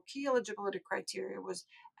 So key eligibility criteria was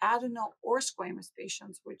adeno or squamous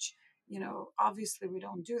patients, which, obviously we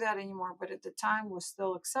don't do that anymore, but at the time was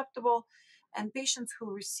still acceptable. And patients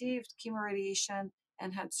who received chemoradiation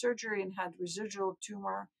and had surgery and had residual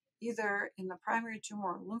tumor, either in the primary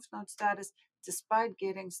tumor or lymph node status, despite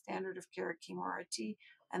getting standard of care chemo RT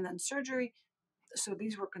and then surgery. So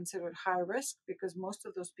these were considered high risk because most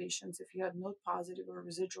of those patients, if you had node positive or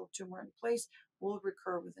residual tumor in place, will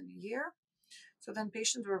recur within a year. So then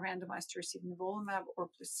patients were randomized to receive nivolumab or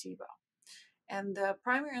placebo. And the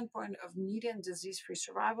primary endpoint of median disease-free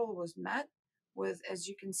survival was met with, as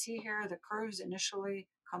you can see here, the curves initially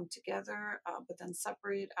come together, but then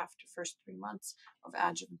separate after first 3 months of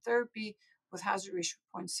adjuvant therapy with hazard ratio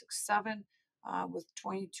 0.67, with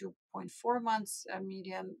 22.4 months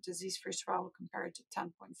median disease-free survival compared to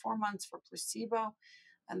 10.4 months for placebo.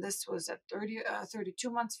 And this was at 32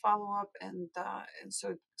 months follow-up, and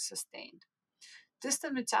so sustained.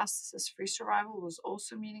 Distant metastasis-free survival was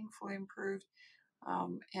also meaningfully improved.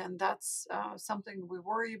 And that's something we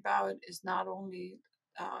worry about, is not only,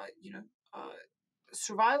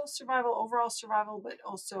 overall survival, but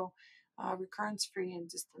also recurrence-free and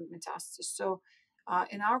distant metastasis. So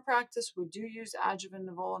in our practice, we do use adjuvant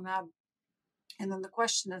nivolumab. And then the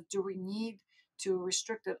question is, do we need to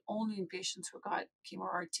restrict it only in patients who got chemo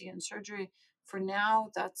RT and surgery? For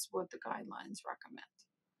now, that's what the guidelines recommend.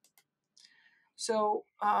 So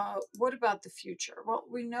what about the future? Well,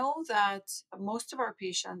 we know that most of our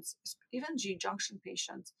patients, even G-junction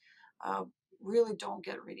patients, really don't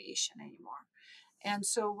get radiation anymore. And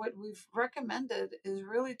so what we've recommended is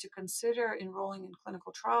really to consider enrolling in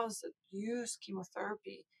clinical trials that use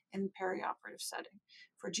chemotherapy in perioperative setting.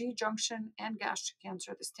 For G-junction and gastric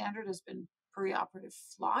cancer, the standard has been perioperative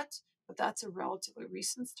FLOT, but that's a relatively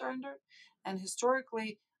recent standard. And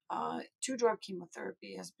historically, two-drug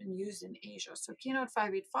chemotherapy has been used in Asia. So Keynote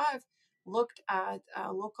 585 looked at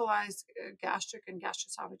localized gastric and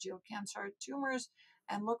gastroesophageal cancer tumors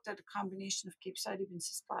and looked at a combination of capecitabine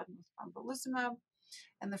cisplatin with pembrolizumab.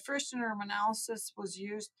 And the first interim analysis was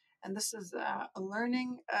used, and this is a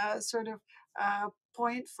learning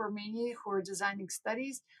point for many who are designing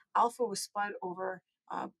studies. Alpha was split over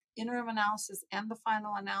interim analysis and the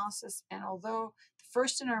final analysis. And although the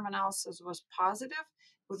first interim analysis was positive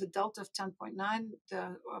with a delta of 10.9,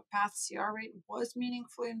 the path CR rate was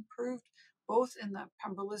meaningfully improved, both in the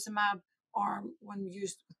pembrolizumab arm when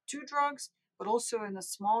used with 2 drugs, but also in a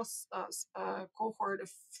small cohort of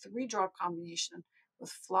 3-drug combination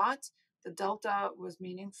with FLOT. The delta was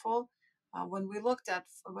meaningful. When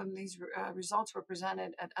these results were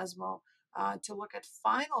presented at ESMO to look at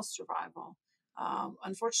final survival,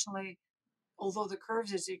 unfortunately, although the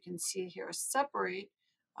curves, as you can see here, separate,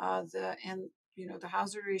 the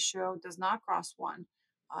hazard ratio does not cross 1.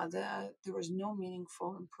 There was no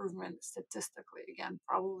meaningful improvement statistically, again,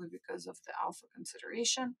 probably because of the alpha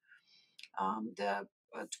consideration. The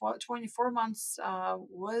 24 months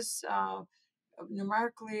was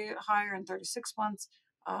numerically higher in 36 months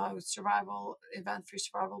survival, event-free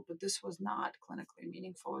survival, but this was not clinically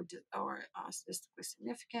meaningful or statistically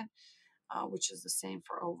significant, which is the same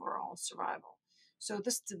for overall survival. So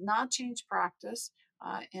this did not change practice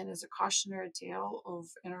and is a cautionary tale of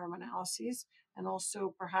interim analyses, and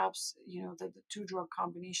also perhaps that the 2-drug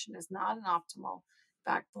combination is not an optimal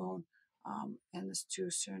backbone, and it's too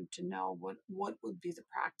soon to know what would be the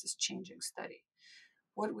practice-changing study.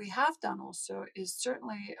 What we have done also is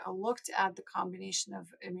certainly looked at the combination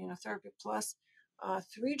of immunotherapy plus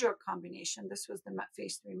 3-drug combination. This was the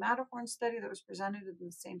phase 3 Matterhorn study that was presented in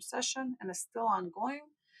the same session and is still ongoing.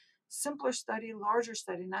 Simpler study, larger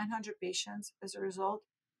study, 900 patients. As a result,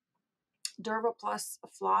 Durva plus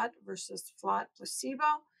FLOT versus FLOT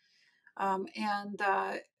placebo.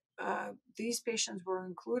 These patients were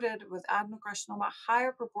included with adenocarcinoma,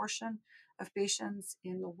 higher proportion of patients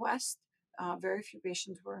in the West. Very few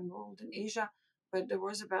patients were enrolled in Asia, but there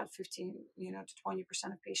was about 15, to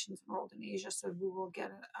 20% of patients enrolled in Asia. So we will get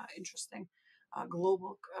an interesting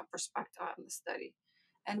global perspective on the study.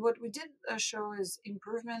 And what we did show is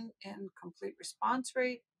improvement in complete response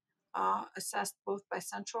rate, assessed both by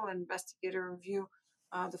central and investigator review.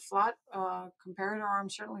 The flat comparator arm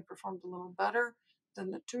certainly performed a little better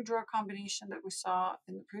than the two-drug combination that we saw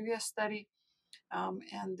in the previous study.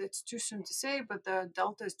 And it's too soon to say, but the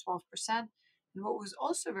delta is 12%. And what was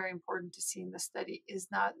also very important to see in the study is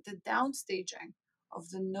that the downstaging of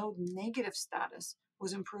the node negative status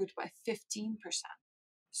was improved by 15%.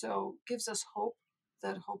 So gives us hope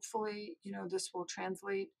that hopefully, this will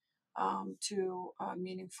translate to a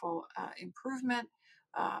meaningful improvement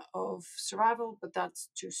of survival, but that's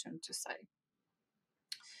too soon to say.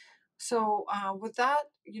 So with that,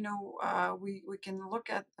 we can look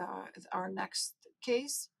at our next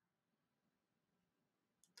case.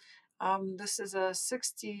 This is a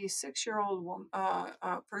 66-year-old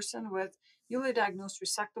person with newly diagnosed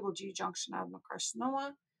resectable G-junction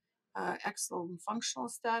adenocarcinoma, excellent functional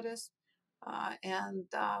status, and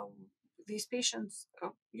these patients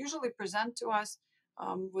usually present to us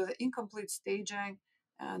with incomplete staging,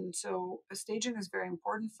 and so staging is very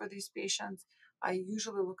important for these patients. I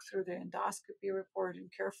usually look through the endoscopy report and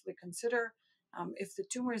carefully consider if the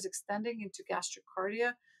tumor is extending into gastric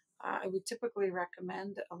cardia. I would typically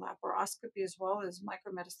recommend a laparoscopy, as well as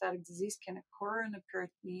micrometastatic disease can occur in the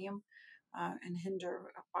peritoneum and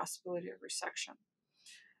hinder a possibility of resection.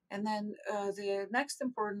 And then the next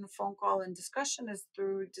important phone call and discussion is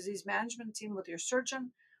through disease management team with your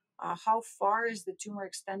surgeon. How far is the tumor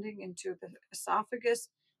extending into the esophagus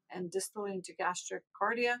and distally into gastric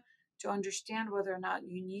cardia to understand whether or not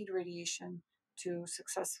you need radiation to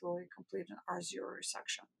successfully complete an R0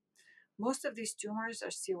 resection. Most of these tumors are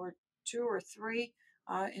CR2 or 3.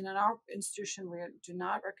 In our institution, we do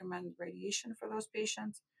not recommend radiation for those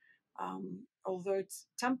patients. Although it's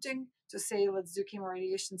tempting to say, let's do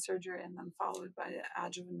chemoradiation surgery and then followed by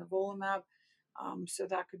adjuvant nivolumab. So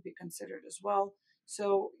that could be considered as well.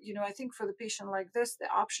 So, I think for the patient like this, the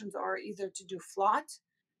options are either to do FLOT,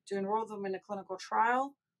 to enroll them in a clinical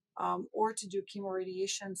trial, or to do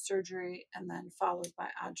chemoradiation surgery and then followed by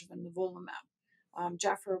adjuvant nivolumab.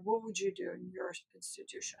 Jaffer, what would you do in your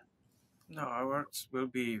institution? No, ours will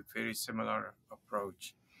be very similar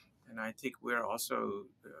approach, and I think we're also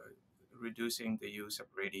reducing the use of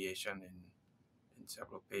radiation in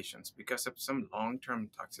several patients because of some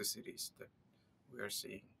long-term toxicities that we're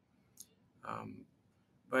seeing.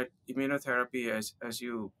 But immunotherapy, as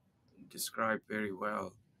you described very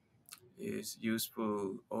well, is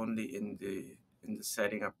useful only in the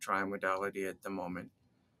setting of trimodality at the moment,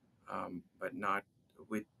 but not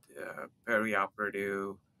with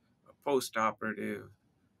perioperative, post-operative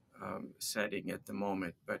setting at the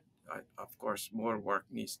moment. But of course, more work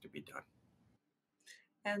needs to be done.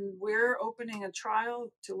 And we're opening a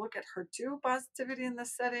trial to look at HER2 positivity in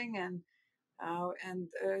this setting, and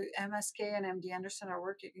MSK and MD Anderson are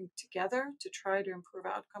working together to try to improve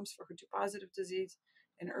outcomes for HER2 positive disease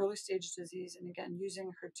and early stage disease, and again,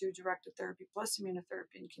 using HER2 directed therapy plus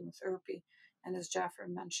immunotherapy and chemotherapy, and as Jaffer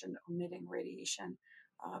mentioned, omitting radiation,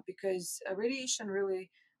 because radiation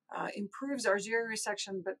really improves R0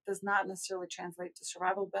 resection, but does not necessarily translate to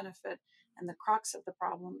survival benefit, and the crux of the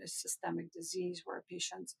problem is systemic disease where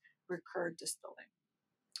patients recur distally.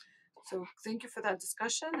 So thank you for that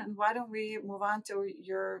discussion. And why don't we move on to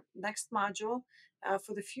your next module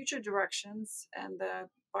for the future directions and the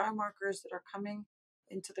biomarkers that are coming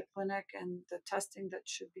into the clinic and the testing that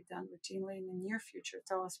should be done routinely in the near future.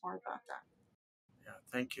 Tell us more about that. Yeah,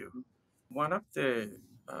 thank you. One of the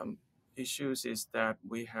issues is that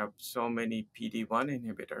we have so many PD-1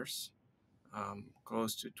 inhibitors,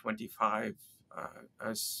 close to 25,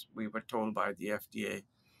 as we were told by the FDA,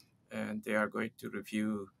 and they are going to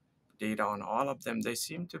review data on all of them. They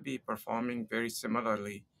seem to be performing very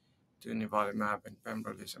similarly to nivolumab and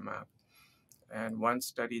pembrolizumab. And one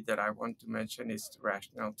study that I want to mention is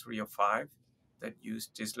Rationale 305 that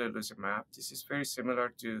used tislelizumab. This is very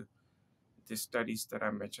similar to the studies that I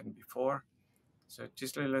mentioned before. So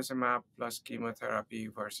tislelizumab plus chemotherapy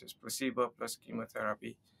versus placebo plus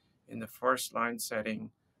chemotherapy in the first line setting,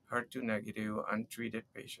 HER2 negative, untreated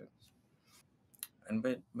patients. And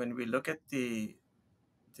when we look at the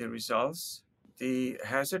results, the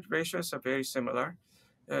hazard ratios are very similar.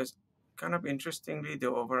 Kind of interestingly, the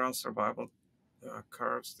overall survival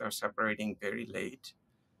curves are separating very late.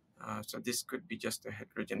 So this could be just a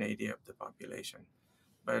heterogeneity of the population.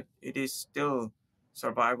 But it is still,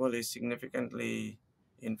 survival is significantly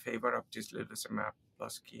in favor of tislelizumab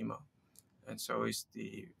plus chemo, and so is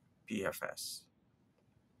the PFS.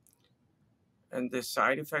 And the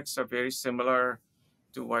side effects are very similar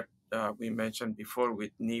to what we mentioned before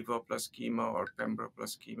with nivo plus chemo or pembro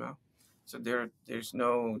plus chemo. So there's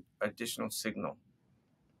no additional signal.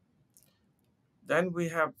 Then we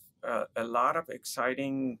have a lot of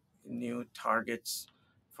exciting new targets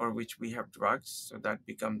for which we have drugs. So that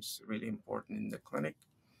becomes really important in the clinic.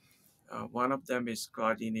 One of them is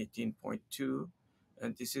Claudin 18.2,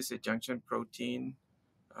 and this is a junction protein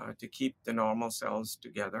to keep the normal cells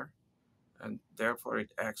together, and therefore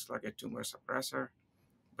it acts like a tumor suppressor.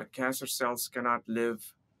 But cancer cells cannot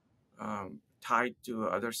live tied to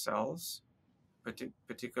other cells,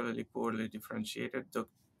 particularly poorly differentiated.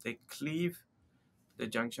 They cleave the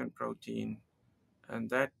junction protein, and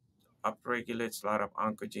that upregulates a lot of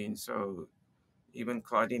oncogenes. So even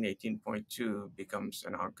Claudin 18.2 becomes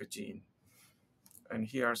an oncogene. And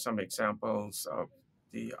here are some examples of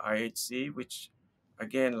the IHC, which,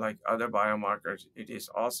 again, like other biomarkers, it is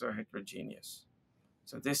also heterogeneous.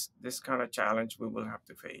 So this kind of challenge we will have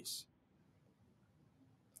to face.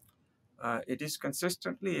 It is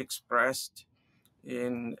consistently expressed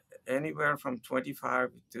in anywhere from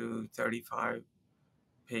 25 to 35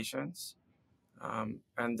 patients.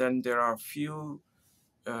 And then there are a few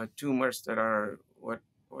tumors that are what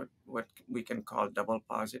we can call double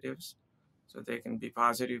positives. So they can be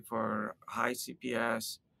positive for high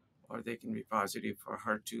CPS, or they can be positive for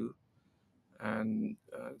HER2. And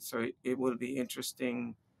so it will be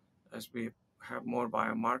interesting as we have more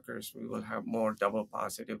biomarkers, we will have more double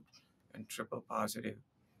positive and triple positive,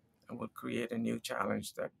 and will create a new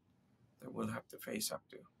challenge that we'll have to face up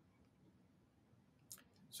to.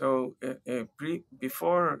 So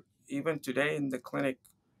before, even today in the clinic,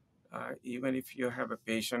 even if you have a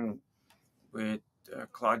patient with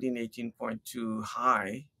Claudin 18.2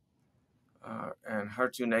 high and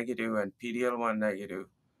HER2 negative and PD-L1 negative,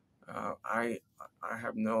 I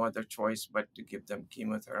have no other choice but to give them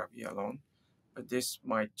chemotherapy alone. But this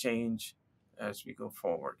might change as we go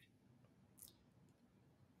forward.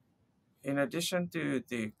 In addition to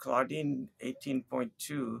the Claudin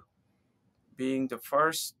 18.2 being the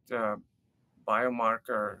first new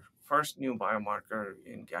biomarker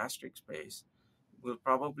in gastric space, will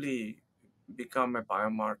probably become a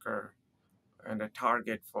biomarker and a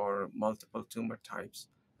target for multiple tumor types.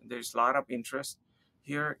 There's a lot of interest.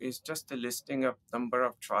 Here is just a listing of number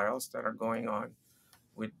of trials that are going on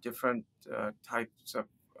with different types of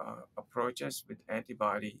approaches with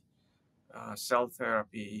antibody, cell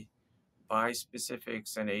therapy,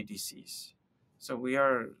 bispecifics, and ADCs. So we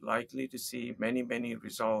are likely to see many, many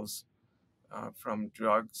results from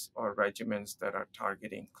drugs or regimens that are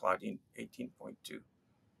targeting Claudin 18.2.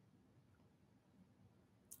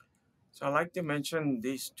 So I'd like to mention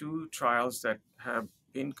these two trials that have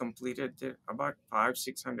been completed. They're about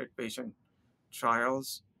 500-600 patient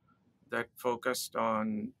trials that focused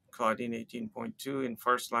on Claudin 18.2 in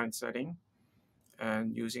first-line setting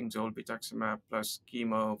and using zolbetuximab plus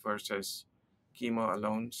chemo versus chemo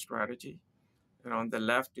alone strategy. And on the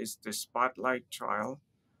left is the Spotlight trial,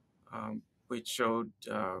 which showed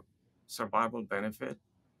survival benefit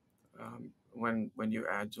when you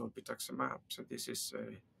add zolbetuximab. So this is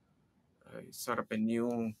a sort of a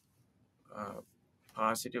new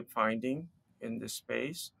positive finding in the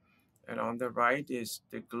space. And on the right is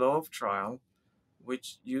the GLOVE trial,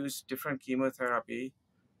 which used different chemotherapy,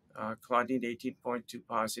 Claudin 18.2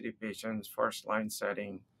 positive patients, first line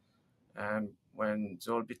setting. And when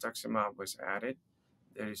zolbetuximab was added,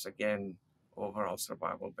 there is again overall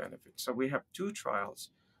survival benefit. So we have two trials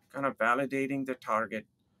kind of validating the target,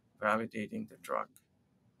 validating the drug.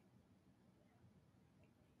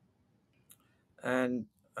 And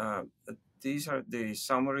these are the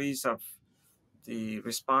summaries of the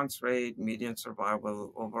response rate, median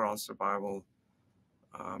survival, overall survival.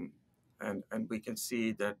 And we can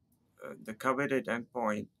see that the coveted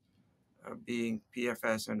endpoint being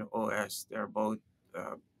PFS and OS, they're both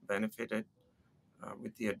benefited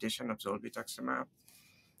with the addition of zolbetuximab.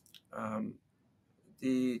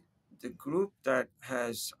 The group that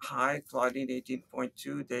has high Claudin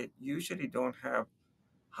 18.2, they usually don't have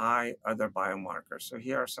high other biomarkers. So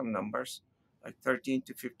here are some numbers, like 13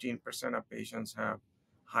 to 15% of patients have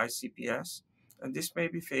high CPS. And this may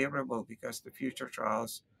be favorable because the future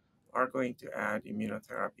trials are going to add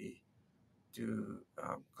immunotherapy to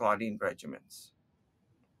Claudin regimens.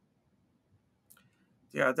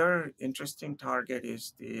 The other interesting target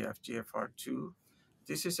is the FGFR2.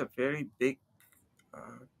 This is a very big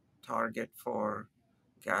target for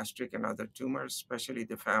gastric and other tumors, especially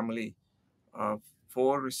the family of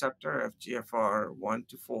 4 receptor, FGFR1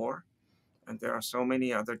 to 4. And there are so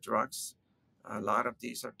many other drugs. A lot of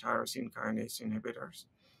these are tyrosine kinase inhibitors.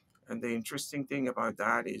 And the interesting thing about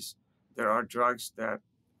that is there are drugs that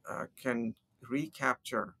can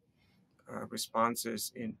recapture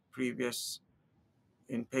responses in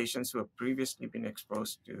patients who have previously been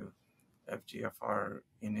exposed to FGFR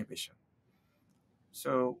inhibition.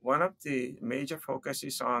 So one of the major focus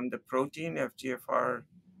is on the protein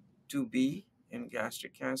FGFR2b in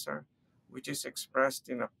gastric cancer, which is expressed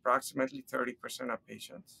in approximately 30% of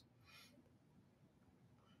patients.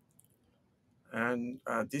 And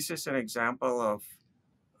this is an example of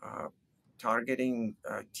targeting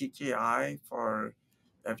TKI for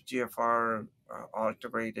FGFR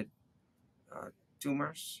alterated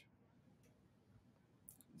tumors.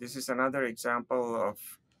 This is another example of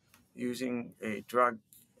using a drug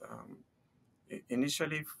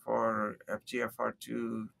initially for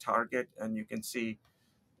FGFR2 target, and you can see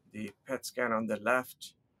the PET scan on the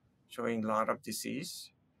left showing a lot of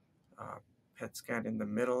disease, PET scan in the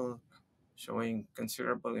middle showing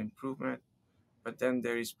considerable improvement, but then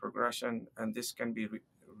there is progression, and this can be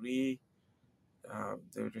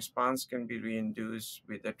the response can be reinduced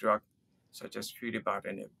with a drug such as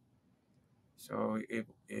futibatinib. So,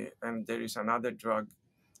 and there is another drug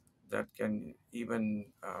that can even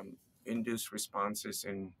induce responses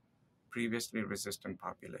in previously resistant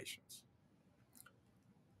populations.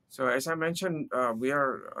 So as I mentioned, we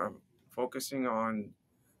are focusing on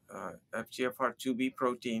FGFR2b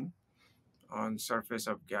protein on surface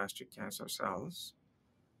of gastric cancer cells.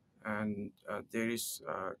 And there is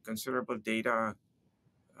considerable data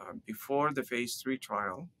before the phase 3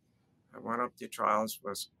 trial. One of the trials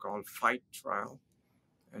was called FIGHT trial.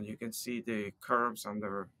 And you can see the curves on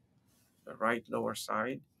the right lower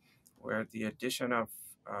side, where the addition of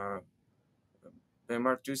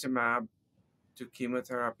bemarituzumab to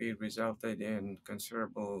chemotherapy resulted in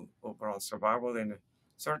considerable overall survival in a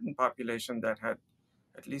certain population that had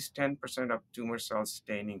at least 10% of tumor cells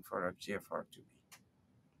staining for FGFR2b.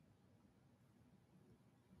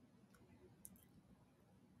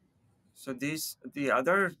 So the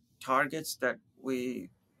other targets that we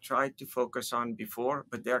tried to focus on before,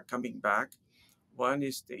 but they're coming back. One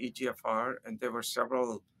is the EGFR, and there were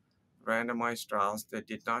several randomized trials that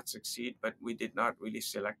did not succeed, but we did not really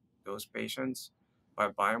select those patients by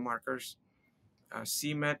biomarkers.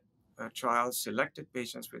 CMET trials selected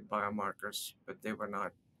patients with biomarkers, but they were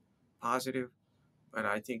not positive. But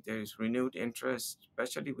I think there is renewed interest,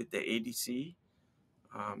 especially with the ADC.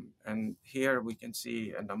 And here we can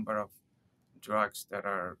see a number of drugs that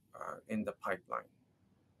are in the pipeline.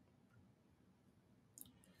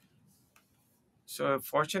 So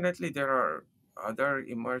fortunately, there are other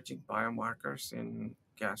emerging biomarkers in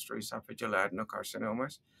gastroesophageal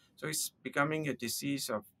adenocarcinomas. So it's becoming a disease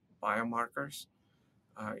of biomarkers.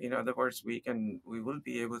 In other words, we will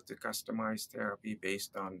be able to customize therapy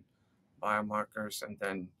based on biomarkers and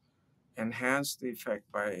then enhance the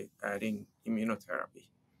effect by adding immunotherapy.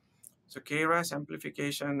 So KRAS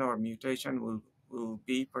amplification or mutation will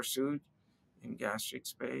be pursued in gastric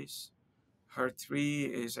space.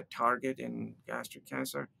 HER3 is a target in gastric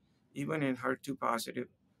cancer. Even in HER2 positive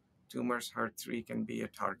tumors, HER3 can be a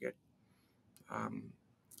target.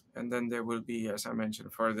 And then there will be, as I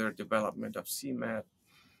mentioned, further development of CMET,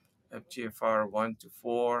 FGFR1 to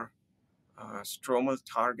 4, stromal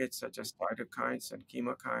targets such as cytokines and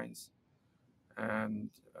chemokines, and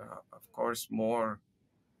of course more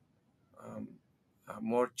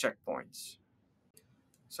checkpoints.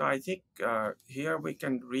 So I think here we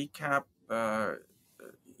can recap,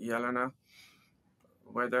 Yelena,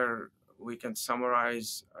 whether we can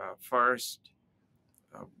summarize first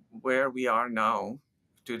where we are now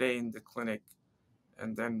today in the clinic,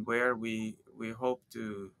 and then where we hope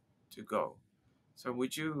to go. So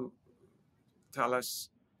would you tell us,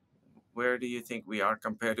 where do you think we are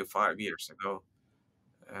compared to 5 years ago?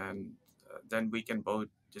 And then we can both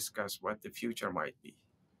discuss what the future might be.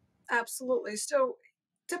 Absolutely. So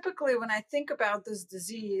typically when I think about this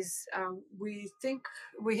disease, we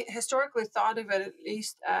historically thought of it at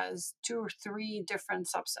least as 2 or 3 different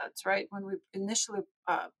subsets, right? When we initially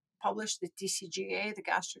published the DCGA, the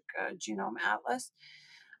Gastric Genome Atlas,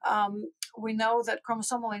 we know that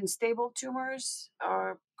chromosomally unstable tumors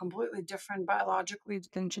are completely different biologically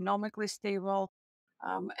than genomically stable.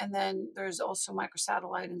 And then there's also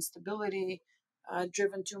microsatellite instability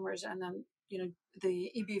driven tumors. And then,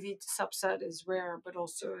 the EBV subset is rare, but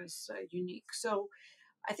also is unique. So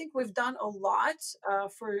I think we've done a lot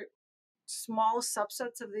for small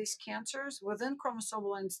subsets of these cancers. Within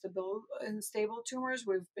chromosomal unstable tumors,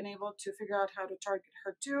 we've been able to figure out how to target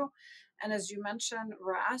HER2. And as you mentioned,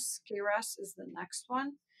 KRAS is the next one.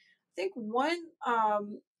 I think one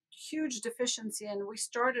huge deficiency, and we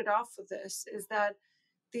started off with this, is that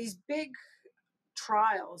these big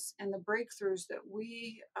trials and the breakthroughs that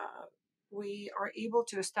we we are able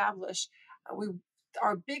to establish,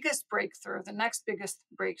 our biggest breakthrough, the next biggest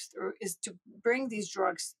breakthrough, is to bring these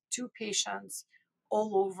drugs to patients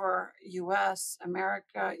all over US,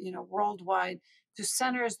 America, worldwide, to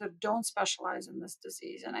centers that don't specialize in this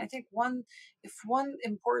disease. And I think one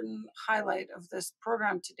important highlight of this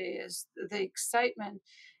program today is the excitement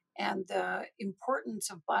and the importance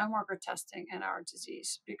of biomarker testing in our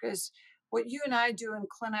disease. Because what you and I do in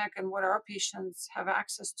clinic and what our patients have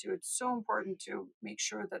access to, it's so important to make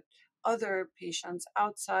sure that other patients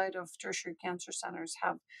outside of tertiary cancer centers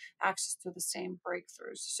have access to the same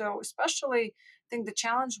breakthroughs. So especially, I think the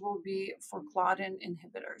challenge will be for claudin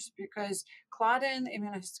inhibitors, because claudin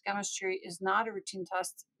immunohistochemistry is not a routine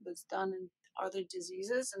test that's done in other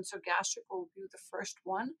diseases. And so gastric will be the first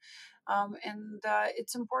one. And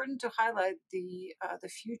it's important to highlight the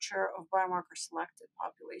future of biomarker selected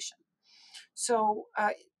population. So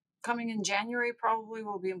coming in January probably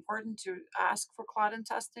will be important to ask for claudin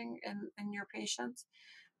testing in your patients,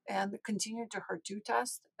 and continue to HER2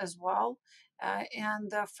 test as well.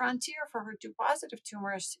 And the frontier for HER2 positive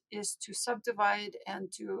tumors is to subdivide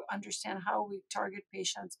and to understand how we target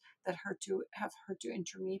patients that have HER2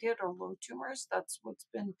 intermediate or low tumors. That's what's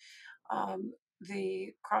been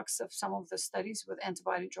the crux of some of the studies with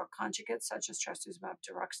antibody drug conjugates, such as trastuzumab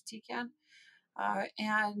deruxtecan,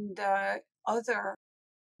 and other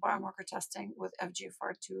biomarker testing with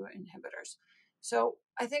FGFR2 inhibitors. So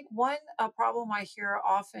I think one problem I hear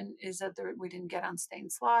often is that we didn't get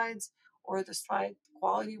unstained slides, or the slide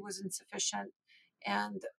quality was insufficient.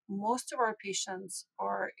 And most of our patients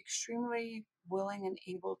are extremely willing and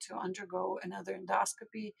able to undergo another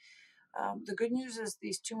endoscopy. The good news is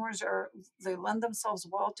these tumors they lend themselves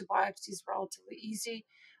well to biopsies, relatively easy.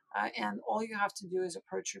 And all you have to do is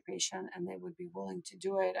approach your patient and they would be willing to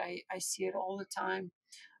do it. I see it all the time.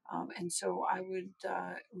 And so I would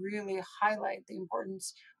really highlight the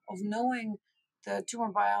importance of knowing the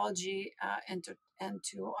tumor biology, and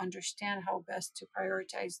to understand how best to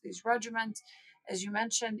prioritize these regimens. As you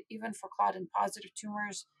mentioned, even for claudin positive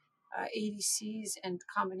tumors, ADCs and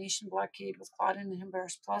combination blockade with claudin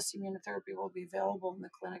inhibitors plus immunotherapy will be available in the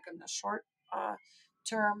clinic in the short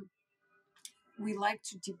term. We like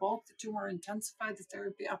to debulk the tumor, intensify the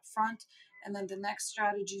therapy up front, and then the next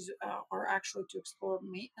strategies are actually to explore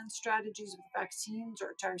maintenance strategies with vaccines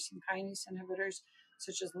or tyrosine kinase inhibitors,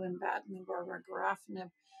 such as lenvatinib or regorafenib.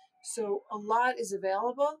 So a lot is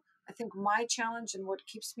available. I think my challenge and what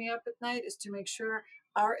keeps me up at night is to make sure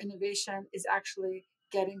our innovation is actually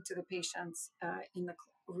getting to the patients in the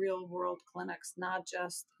real world clinics, not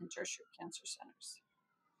just in tertiary cancer centers.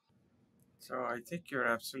 So I think you're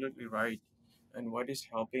absolutely right. And what is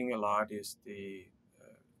helping a lot is the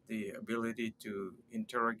ability to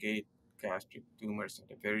interrogate gastric tumors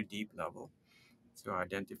at a very deep level to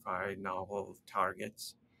identify novel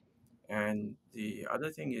targets. And the other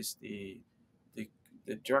thing is the,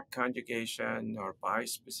 the drug conjugation or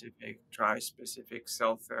bispecific, trispecific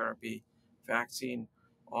cell therapy, vaccine.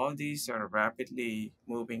 All these are rapidly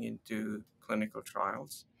moving into clinical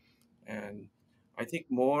trials. And I think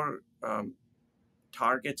more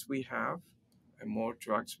targets we have and more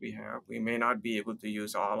drugs we have, we may not be able to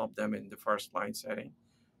use all of them in the first line setting,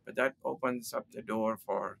 but that opens up the door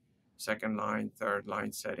for second line, third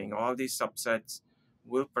line setting. All these subsets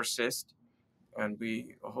will persist, and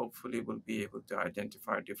we hopefully will be able to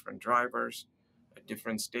identify different drivers at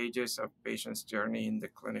different stages of patients' journey in the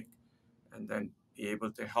clinic, and then be able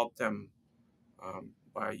to help them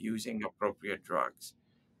by using appropriate drugs.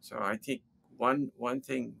 So I think one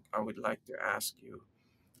thing I would like to ask you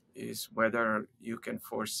is whether you can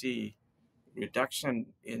foresee reduction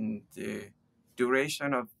in the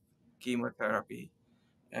duration of chemotherapy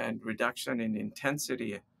and reduction in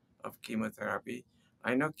intensity of chemotherapy.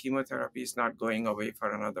 I know chemotherapy is not going away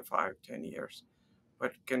for another 5, 10 years,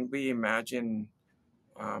 but can we imagine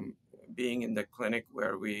um, being in the clinic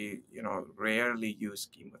where we, rarely use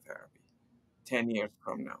chemotherapy 10 years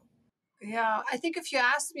from now? Yeah, I think if you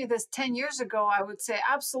asked me this 10 years ago, I would say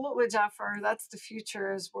absolutely, Jaffer. That's the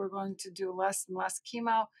future, is we're going to do less and less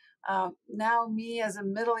chemo. Now, me as a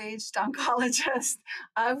middle-aged oncologist,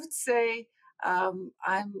 I would say I'm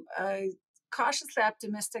cautiously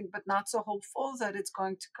optimistic, but not so hopeful that it's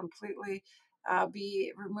going to completely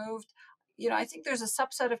be removed. I think there's a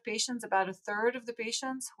subset of patients, about a third of the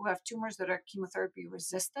patients, who have tumors that are chemotherapy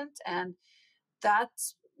resistant, and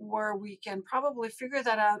that's where we can probably figure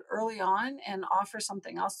that out early on and offer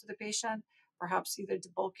something else to the patient, perhaps either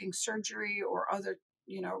debulking surgery or other,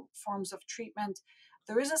 forms of treatment.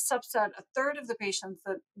 There is a subset, a third of the patients,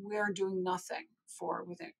 that we're doing nothing for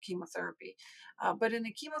with chemotherapy. But in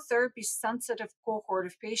a chemotherapy sensitive cohort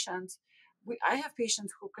of patients, I have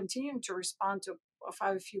patients who continue to respond to a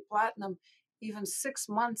 5-FU platinum even 6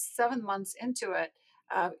 months, 7 months into it.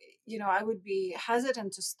 Uh, I would be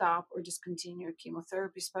hesitant to stop or discontinue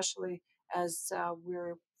chemotherapy, especially as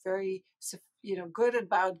we're very, good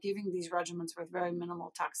about giving these regimens with very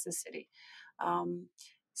minimal toxicity. Um,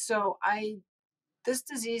 so this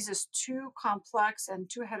disease is too complex and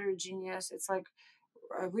too heterogeneous. It's like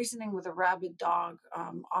reasoning with a rabid dog.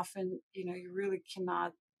 Often, you really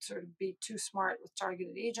cannot sort of be too smart with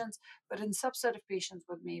targeted agents, but in subset of patients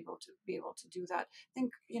would be able to do that. I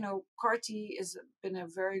think, CAR T has been a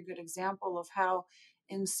very good example of how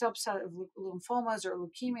in subset of lymphomas or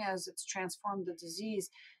leukemias, it's transformed the disease.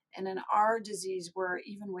 And in our disease, where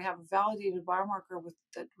even we have a validated biomarker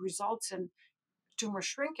that results in tumor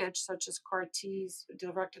shrinkage, such as CAR Ts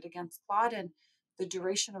directed against Claudin, the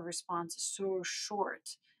duration of response is so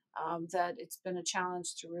short that it's been a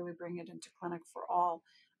challenge to really bring it into clinic for all.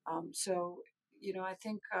 I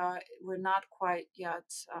think we're not quite yet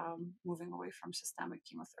moving away from systemic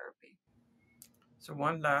chemotherapy. So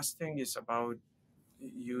one last thing is about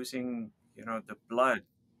using, the blood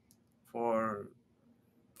for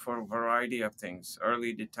a variety of things: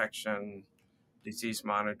 early detection, disease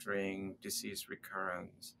monitoring, disease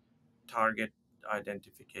recurrence, target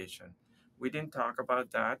identification. We didn't talk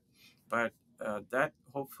about that, but that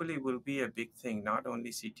hopefully will be a big thing, not only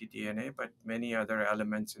ctDNA, but many other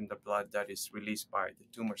elements in the blood that is released by the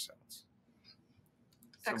tumor cells.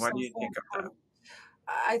 So what do Excellent you think of that?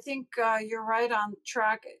 I think you're right on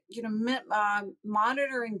track.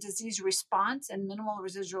 Monitoring disease response and minimal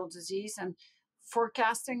residual disease, and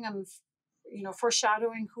forecasting and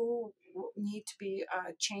foreshadowing who need to be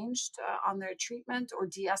changed on their treatment or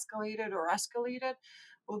de-escalated or escalated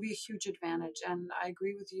will be a huge advantage. And I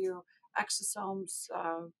agree with you. Exosomes,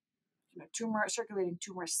 circulating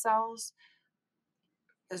tumor cells,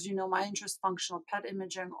 as you know, my interest, functional PET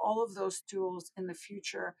imaging, all of those tools in the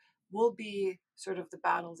future will be sort of the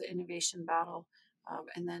battle, the innovation battle.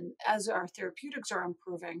 And then as our therapeutics are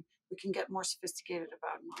improving, we can get more sophisticated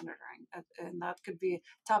about monitoring. And that could be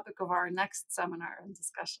topic of our next seminar and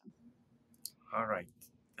discussion. All right.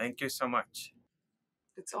 Thank you so much.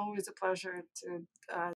 It's always a pleasure to